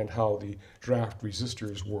firsthand how the draft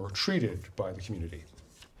resistors were treated by the community.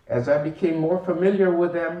 As I became more familiar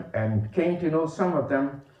with them and came to know some of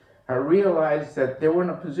them, I realized that they were in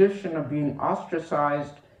a position of being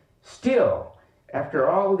ostracized still after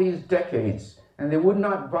all these decades, and they would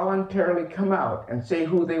not voluntarily come out and say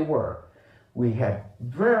who they were. We had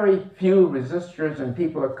very few resistors and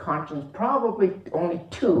people of conscience, probably only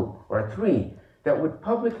 2 or 3 that would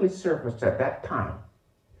publicly surface at that time.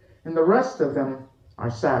 And the rest of them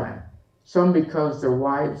are silent, some because their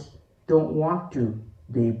wives don't want to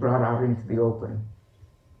be brought out into the open.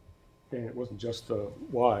 And it wasn't just the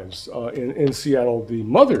wives. In Seattle, the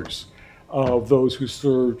mothers of those who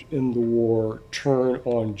served in the war turned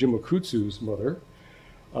on Jim Akutsu's mother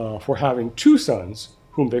for having 2 sons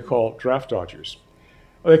whom they call draft dodgers.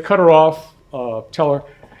 They cut her off, tell her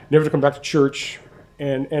never to come back to church,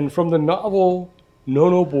 and from the novel No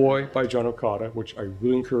No Boy by John Okada, which I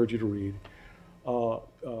really encourage you to read,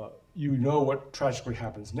 you know what tragically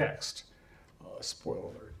happens next. Spoiler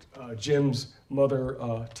alert. Jim's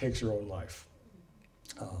mother takes her own life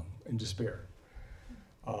in despair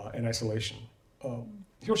and isolation.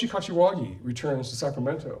 Hiroshi Kashiwagi returns to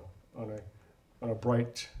Sacramento on a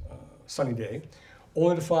bright, sunny day,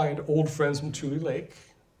 only to find old friends from Tule Lake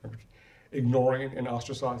ignoring and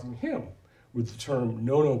ostracizing him with the term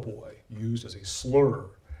no-no boy used as a slur.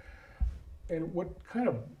 And what kind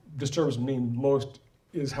of disturbs me most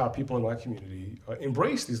is how people in my community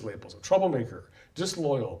embrace these labels of troublemaker,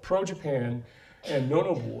 disloyal, pro-Japan, and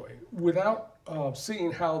no-no boy without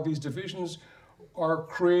seeing how these divisions are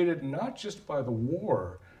created not just by the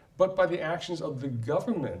war, but by the actions of the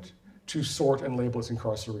government to sort and label its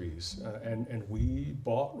incarcerees. And we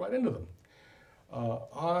bought right into them.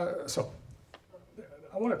 So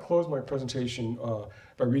I want to close my presentation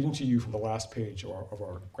by reading to you from the last page of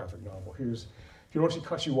our graphic novel. Here's Hiroshi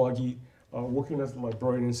Kashiwagi, working as a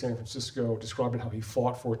librarian in San Francisco, describing how he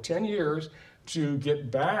fought for 10 years to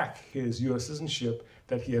get back his U.S. citizenship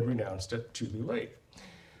that he had renounced at Tule Lake.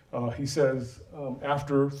 He says,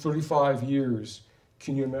 after 35 years,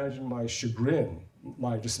 can you imagine my chagrin,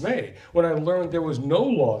 my dismay, when I learned there was no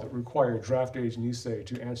law that required draft age Nisei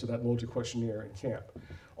to answer that loyalty questionnaire in camp?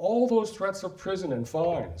 All those threats of prison and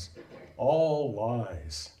fines, all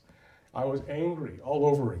lies. I was angry all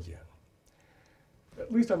over again.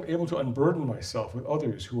 At least I'm able to unburden myself with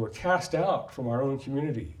others who are cast out from our own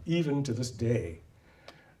community, even to this day.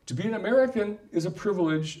 To be an American is a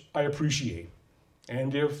privilege I appreciate.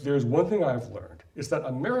 And if there's one thing I've learned, it's that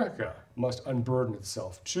America must unburden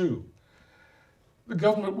itself too. The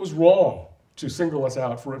government was wrong to single us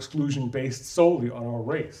out for exclusion based solely on our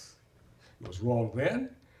race. It was wrong then,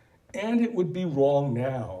 and it would be wrong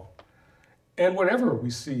now. And whenever we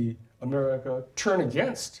see America turn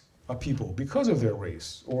against a people because of their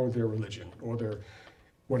race or their religion or their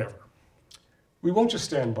whatever, we won't just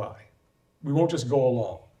stand by. We won't just go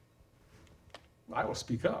along. I will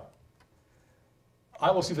speak up.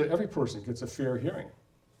 I will see that every person gets a fair hearing.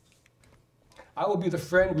 I will be the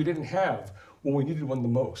friend we didn't have when we needed one the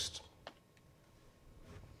most.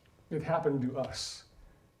 It happened to us.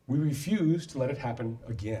 We refuse to let it happen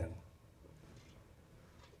again.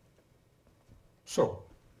 So,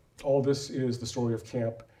 all this is the story of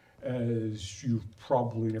camp as you've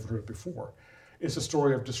probably never heard before. It's a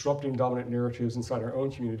story of disrupting dominant narratives inside our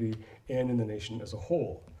own community and in the nation as a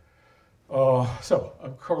whole. So,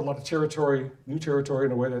 I've covered a lot of territory, new territory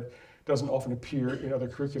in a way that doesn't often appear in other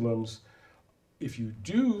curriculums. If you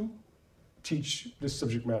do teach this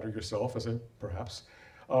subject matter yourself, as perhaps,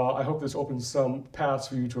 I hope this opens some paths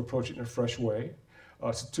for you to approach it in a fresh way.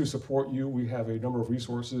 To support you, we have a number of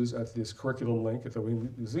resources at this curriculum link at the Wing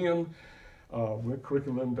Museum,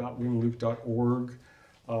 curriculum.wingluke.org.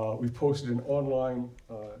 We've posted an online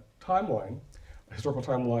timeline, a historical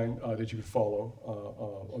timeline that you can follow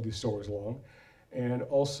of these stories along, and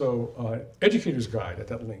also educator's guide at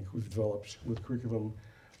that link we've developed with curriculum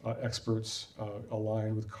experts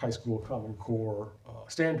aligned with high school Common Core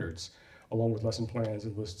standards, along with lesson plans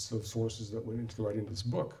and lists of sources that went into the writing of this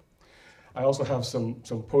book. I also have some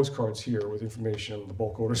postcards here with information on the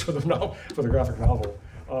bulk orders for the graphic novel.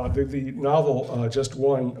 The novel just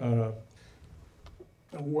won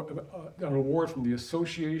an award from the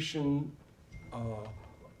Association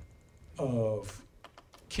of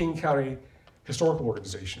King County Historical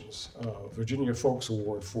Organizations, Virginia Folks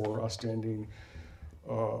Award for outstanding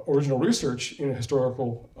original research in a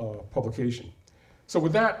historical publication. So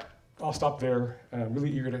with that, I'll stop there, and I'm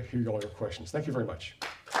really eager to hear all your questions. Thank you very much.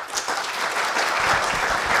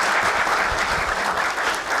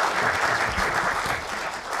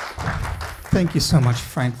 Thank you so much,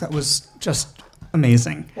 Frank. That was just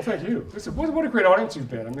amazing. Well, thank you. What a great audience you've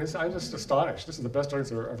been. I mean, I'm just astonished. This is the best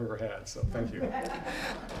audience I've ever had, so thank you.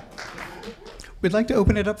 We'd like to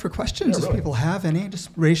open it up for questions. Yeah, if really. people have any, just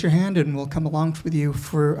raise your hand and we'll come along with you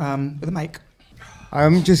for with a mic.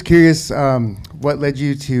 I'm just curious, what led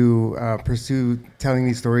you to pursue telling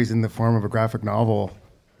these stories in the form of a graphic novel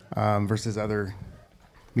versus other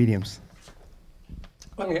mediums?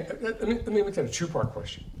 Let me make that a two-part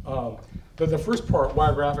question. The first part, why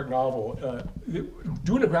a graphic novel?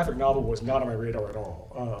 Doing a graphic novel was not on my radar at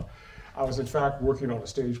all. I was in fact working on a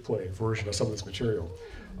stage play version of some of this material,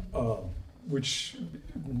 which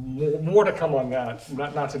more to come on that,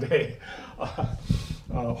 not today.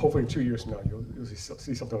 Hopefully in 2 years from now, you'll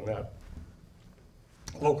see something on that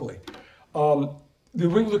locally. The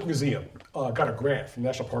Wing Luke Museum got a grant from the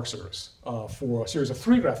National Park Service for a series of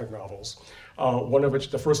 3 graphic novels, one of which,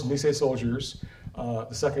 the first, Nisei Soldiers,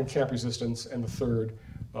 the second, Camp Resistance, and the third,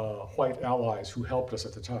 White Allies Who Helped Us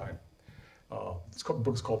at the Time. The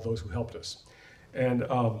book is called Those Who Helped Us. And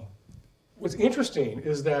what's interesting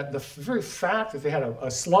is that the very fact that they had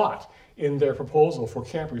a slot in their proposal for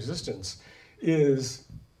Camp Resistance is,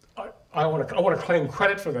 I want to claim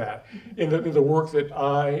credit for that in the work that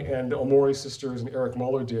I and the Omori sisters and Eric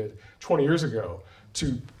Muller did 20 years ago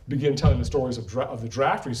to begin telling the stories of the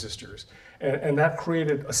Draftry sisters. And that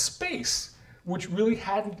created a space which really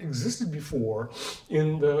hadn't existed before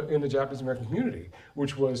in the Japanese American community,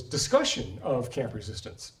 which was discussion of Camp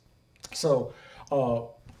Resistance. So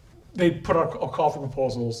they put out a call for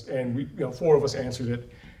proposals, and we, 4 of us answered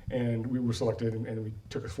it, and we were selected, and we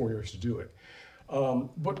took us 4 years to do it.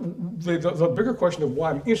 But the bigger question of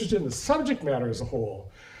why I'm interested in the subject matter as a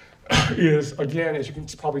whole is, again, as you can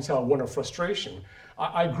probably tell, one of frustration.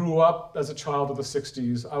 I grew up as a child of the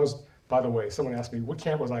 60s. I was, by the way, someone asked me, what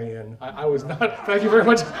camp was I in? I was not, thank you very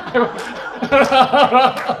much. I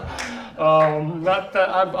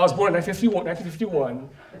was born in 1951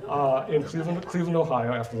 in Cleveland,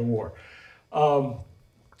 Ohio, after the war.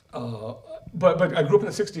 But I grew up in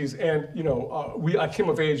the 60s, and I came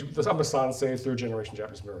of age. I'm a Sansei, 3rd generation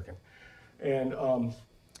Japanese American, and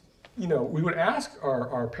we would ask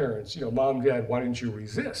our parents, Mom, Dad, why didn't you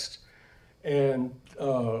resist? and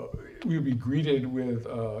we would be greeted with,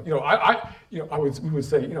 we would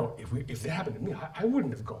say, if that happened to me, I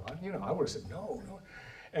wouldn't have gone. I would have said no.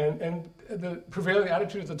 And the prevailing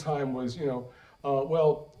attitude at the time was,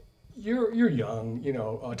 well, you're young.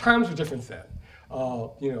 Times were different then.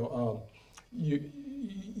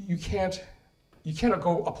 You can't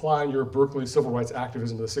go applying your Berkeley civil rights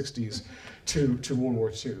activism of the '60s to World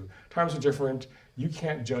War II. Times are different. You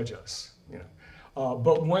can't judge us.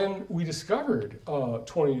 But when we discovered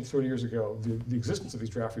 20, 30 years ago the existence of these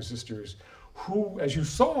draft resistors, who, as you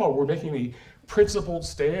saw, were making a principled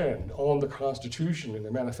stand on the Constitution and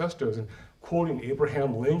their manifestos and quoting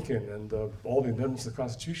Abraham Lincoln and all the amendments to the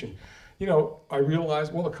Constitution, I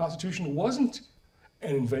realized, well, the Constitution wasn't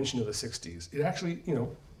an invention of the '60s. It actually,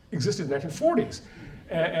 existed in the 1940s.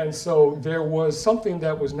 And so there was something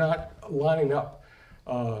that was not lining up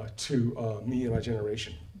to me and my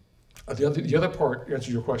generation. The other part, to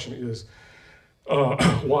answer your question, is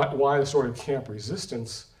why the story of camp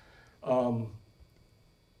resistance.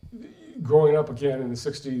 Growing up again in the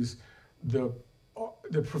 '60s, the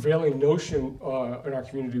prevailing notion in our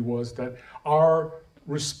community was that our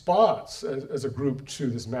response as a group to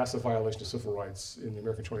this massive violation of civil rights in the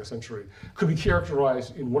American 20th century could be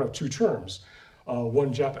characterized in one of two terms.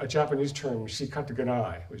 A Japanese term, shikata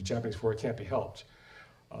ganai, which is Japanese for it can't be helped.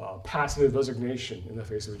 Passive resignation in the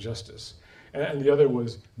face of injustice. And the other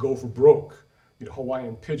was go for broke,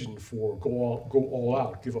 Hawaiian pidgin for go all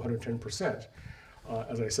out, give 110%.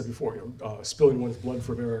 As I said before, spilling one's blood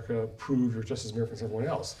for America, prove you're just as American as everyone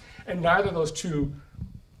else. And neither of those two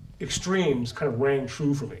extremes kind of rang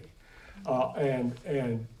true for me.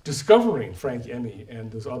 And discovering Frank Abe and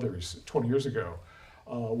those others 20 years ago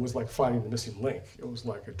was like finding the missing link. It was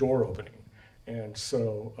like a door opening. And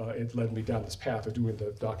so it led me down this path of doing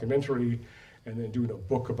the documentary and then doing a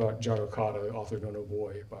book about John Okada, author of No No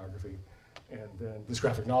Boy biography, and then this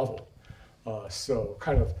graphic novel. So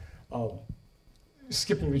kind of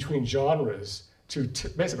skipping between genres to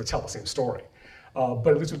basically tell the same story. But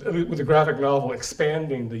at least with the graphic novel,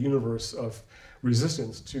 expanding the universe of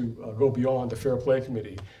resistance to go beyond the Fair Play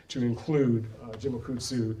Committee to include Jim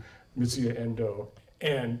Okutsu, Mitsuya Endo,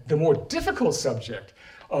 and the more difficult subject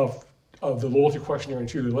of the loyalty questionnaire in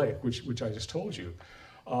Tule Lake, which I just told you.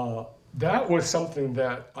 That was something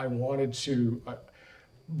that I wanted to,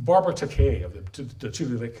 Barbara Takei of the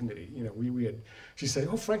Tule Lake Committee, she said,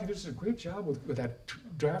 oh, Frank, you did a great job with that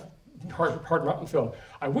draft Hard Mountain film.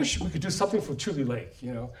 I wish we could do something for Tule Lake,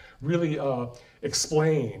 really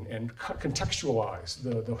explain and contextualize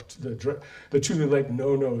the Tule Lake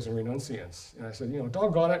no-nos and renunciants. And I said,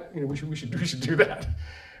 doggone it, we should do that.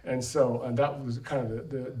 And that was kind of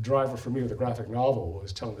the driver for me with the graphic novel,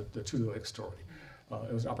 was telling the Tule Lake story.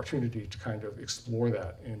 It was an opportunity to kind of explore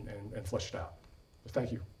that and flesh it out. So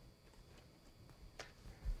thank you.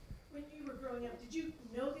 When you were growing up, did you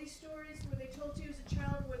know these stories? Were they told to you as a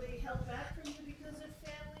child? Were they held back from you because of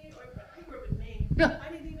family? Or I grew up in Maine. Yeah.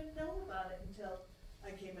 I didn't even know about it until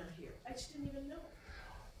I came out here. I just didn't even know.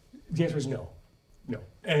 The answer is no. No.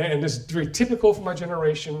 And this is very typical for my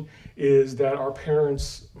generation, is that our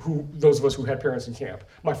parents, those of us who had parents in camp,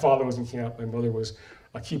 my father was in camp, my mother was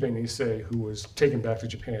a Kibe Nisei who was taken back to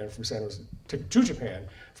Japan from San Jose, taken to Japan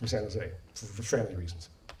from San Jose for family reasons.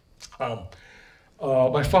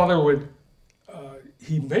 My father would,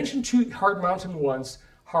 he mentioned Hard Mountain once,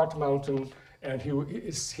 Hard Mountain, and he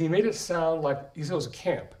made it sound like, he said it was a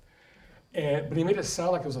camp, but he made it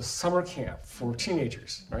sound like it was a summer camp for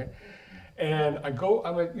teenagers, right? And I'm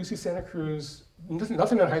at UC Santa Cruz,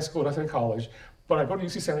 nothing in high school, nothing in college, but I go to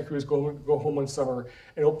UC Santa Cruz, go home one summer,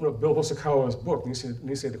 and open up Bill Hosokawa's book,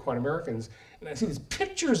 Nisei the Quiet Americans, and I see these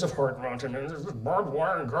pictures of Hard Mountain, and there's barbed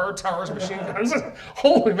wire and guard towers and machine guns.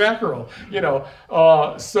 Holy mackerel,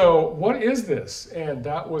 So what is this? And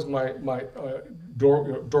that was my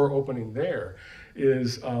door opening there,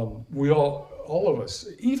 is we all of us,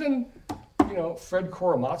 even Fred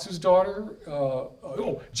Korematsu's daughter,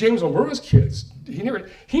 James Omura's kids. He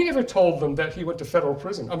never told them that he went to federal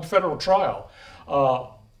trial,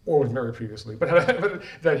 or was married previously, but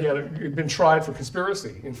that he had been tried for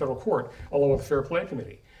conspiracy in federal court, along with the Fair Play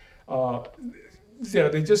Committee.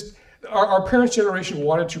 They just, our parents' generation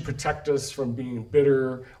wanted to protect us from being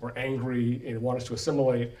bitter or angry and wanted us to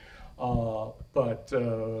assimilate, but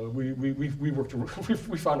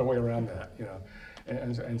we found a way around that,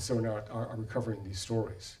 And so now are recovering these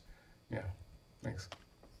stories. Yeah, thanks.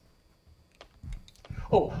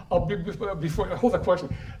 Before hold that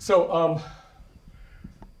question. So,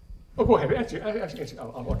 go ahead. Answer.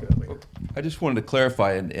 I'll look it up later. I just wanted to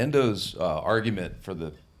clarify, in Endo's argument for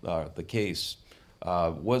the case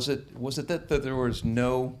Was it that there was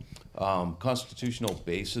no constitutional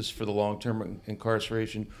basis for the long-term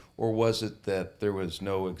incarceration, or was it that there was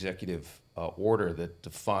no executive order that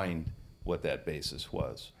defined what that basis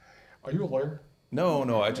was? Are you a lawyer? No,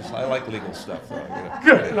 I like legal stuff. Yeah.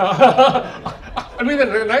 Good. No, I mean that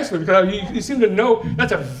in a nice way, because you seem to know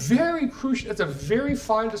that's a very crucial, that's a very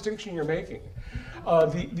fine distinction you're making.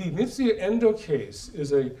 The Mitsuya Endo case is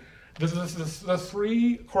the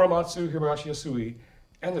three Korematsu, Hirabayashi Yasui,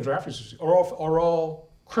 and the draft are all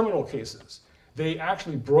criminal cases. They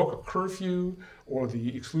actually broke a curfew or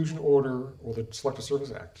the exclusion order or the Selective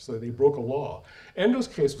Service Act, so they broke a law. Endo's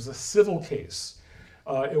case was a civil case.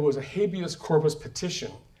 It was a habeas corpus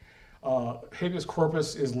petition. Habeas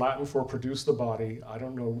corpus is Latin for produce the body. I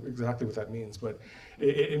don't know exactly what that means, but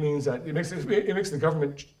it means that it makes the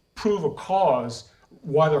government prove a cause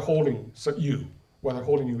why they're holding you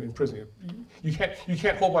in prison. You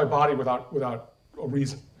can't hold my body without a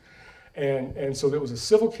reason. And so there was a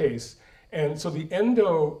civil case. And so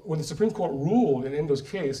when the Supreme Court ruled in Endo's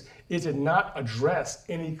case, it did not address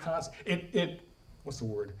any it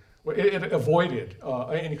avoided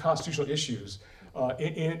any constitutional issues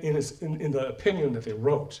in the opinion that they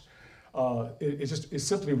wrote. It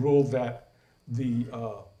simply ruled that the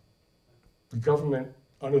government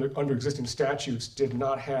under existing statutes did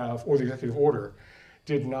not have, or the executive order,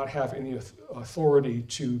 did not have any authority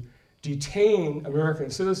to detain American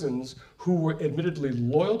citizens who were admittedly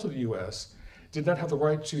loyal to the U.S., did not have the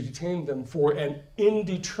right to detain them for an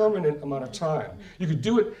indeterminate amount of time. You could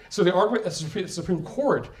do it, so the argument that the Supreme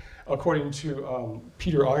Court, according to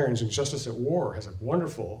Peter Irons in Justice at War, has a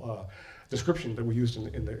wonderful description that we used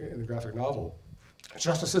in the graphic novel.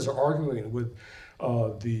 Justices are arguing with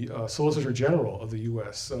the Solicitor General of the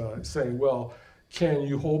U.S., saying, well, can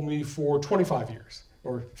you hold me for 25 years?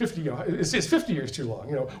 Or 50, is 50 years too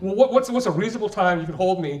long? Well, what's a reasonable time you can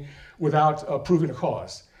hold me without proving a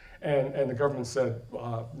cause? And the government said,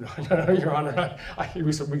 no, Your Honor,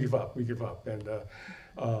 we give up. And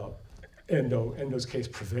Endo's case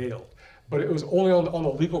prevailed. But it was only on the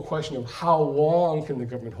legal question of how long can the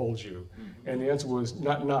government hold you? And the answer was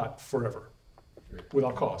not forever,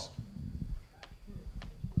 without cause.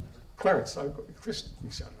 Clarence, Chris, you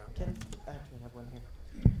shout it out. I actually have one here.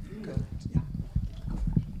 Good. Yeah.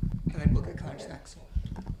 Can I look at Clarence next?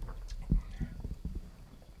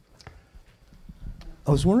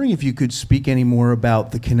 I was wondering if you could speak any more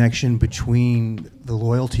about the connection between the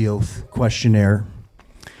loyalty oath questionnaire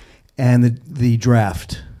and the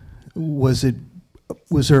draft. Was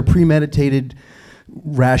there a premeditated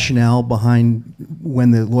rationale behind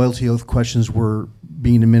when the loyalty oath questions were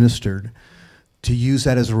being administered to use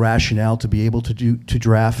that as a rationale to be able to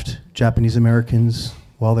draft Japanese Americans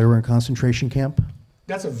while they were in a concentration camp?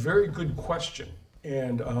 That's a very good question,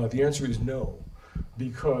 and the answer is no,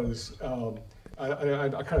 because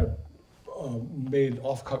I kind of made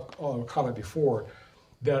off comment before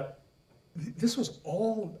that this was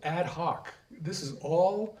all ad hoc. This is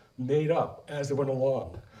all made up as they went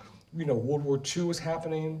along. World War II was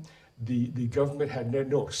happening. The government had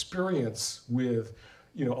no experience with,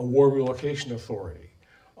 a war relocation authority,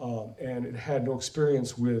 and it had no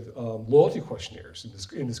experience with loyalty questionnaires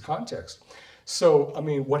in this context. So, I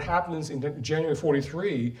mean, what happens in January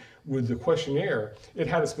 '43 with the questionnaire, it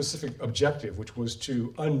had a specific objective, which was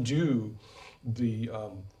to undo the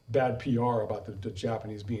bad PR about the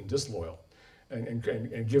Japanese being disloyal and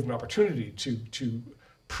give them an opportunity to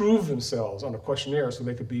prove themselves on a questionnaire so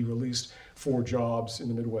they could be released for jobs in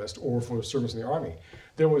the Midwest or for service in the Army.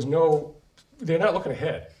 They're not looking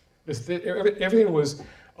ahead. Everything was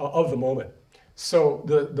of the moment. So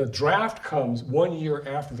the draft comes 1 year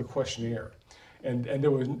after the questionnaire. And there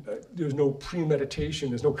was no premeditation.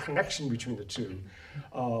 There's no connection between the two,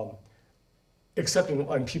 except in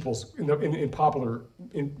the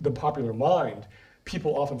popular mind.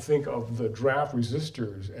 People often think of the draft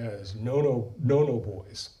resistors as no-no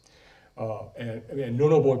boys, and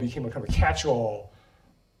no-no boy became a kind of catch-all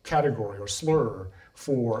category or slur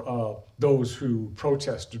for those who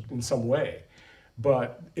protested in some way.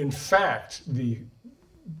 But in fact, the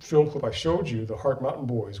film clip I showed you, the Heart Mountain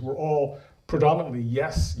Boys, were all predominantly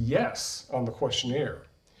yes on the questionnaire.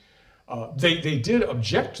 They did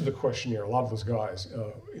object to the questionnaire, a lot of those guys,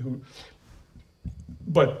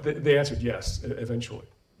 but they answered yes eventually.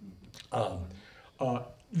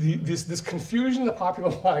 This confusion in the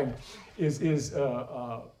popular mind is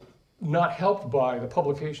not helped by the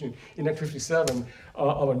publication in 1957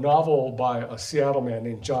 of a novel by a Seattle man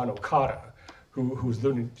named John Okada, who was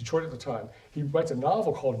living in Detroit at the time. He writes a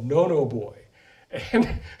novel called No-No Boy.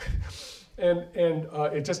 And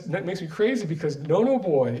it just makes me crazy because No-No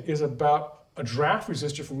Boy is about a draft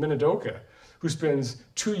resister from Minidoka who spends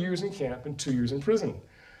 2 years in camp and 2 years in prison.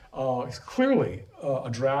 He's clearly a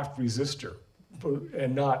draft resister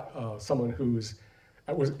and not someone who's,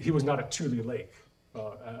 he was not a Tule Lake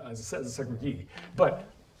as a segregee. But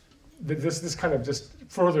this kind of just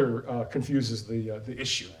further confuses the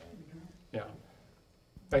issue. Yeah.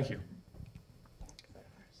 Thank you.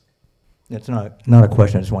 It's not a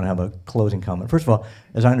question, I just want to have a closing comment. First of all,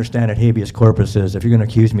 as I understand it, habeas corpus is, if you're going to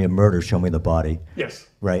accuse me of murder, show me the body. Yes.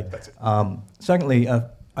 Right? That's it. Secondly,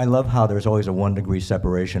 I love how there's always a 1 degree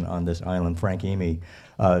separation on this island. Frank Abe,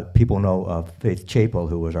 people know Faith Chapel,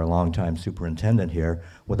 who was our longtime superintendent here.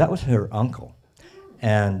 Well, that was her uncle.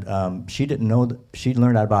 And she didn't know, she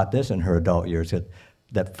learned out about this in her adult years,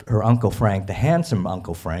 that her Uncle Frank, the handsome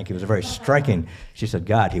Uncle Frank, he was a very striking, she said,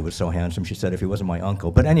 God, he was so handsome. She said, if he wasn't my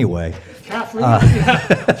uncle. But anyway.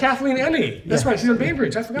 Kathleen Emmy. That's right, she's in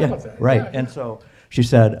Bainbridge. I forgot about that. Right, Yeah. and so she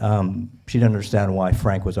said she didn't understand why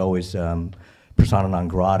Frank was always persona non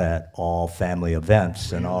grata at all family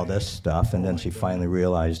events and all this stuff. And then she finally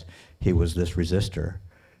realized he was this resistor.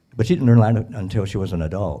 But she didn't learn that until she was an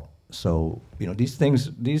adult. So, you know, these things,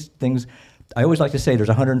 I always like to say there's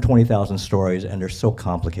 120,000 stories and they're so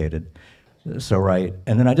complicated. So, right,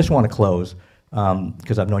 and then I just want to close,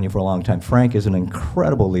 because I've known you for a long time. Frank is an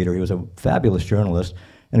incredible leader. He was a fabulous journalist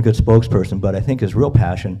and a good spokesperson, but I think his real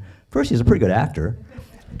passion, first, he's a pretty good actor,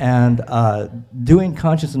 and doing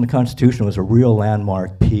Conscience in the Constitution was a real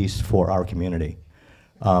landmark piece for our community.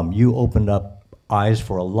 You opened up eyes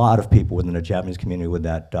for a lot of people within the Japanese community with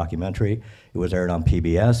that documentary. It was aired on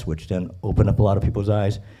PBS, which then opened up a lot of people's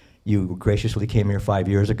eyes. You graciously came here 5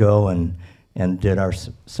 years ago and did our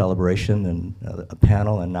celebration and a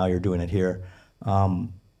panel, and now you're doing it here.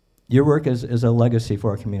 Your work is a legacy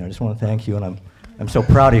for our community. I just want to thank you, and I'm so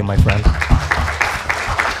proud of you, my friend.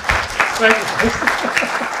 Thank you.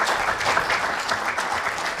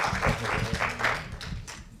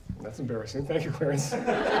 That's embarrassing. Thank you, Clarence.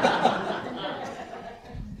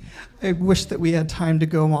 I wish that we had time to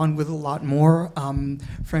go on with a lot more.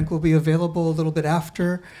 Frank will be available a little bit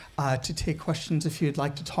after to take questions if you'd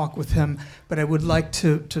like to talk with him. But I would like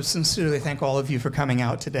to sincerely thank all of you for coming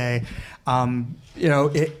out today. You know,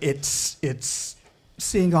 it's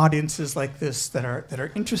seeing audiences like this that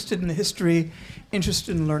are interested in the history,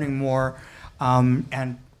 interested in learning more,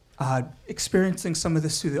 and experiencing some of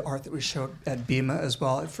this through the art that we showed at BIMA as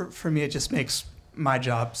well. For me, it just makes my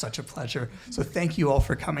job such a pleasure. So thank you all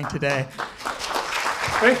for coming today.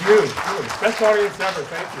 Thank you. Best audience ever.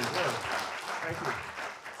 Thank you. Thank you.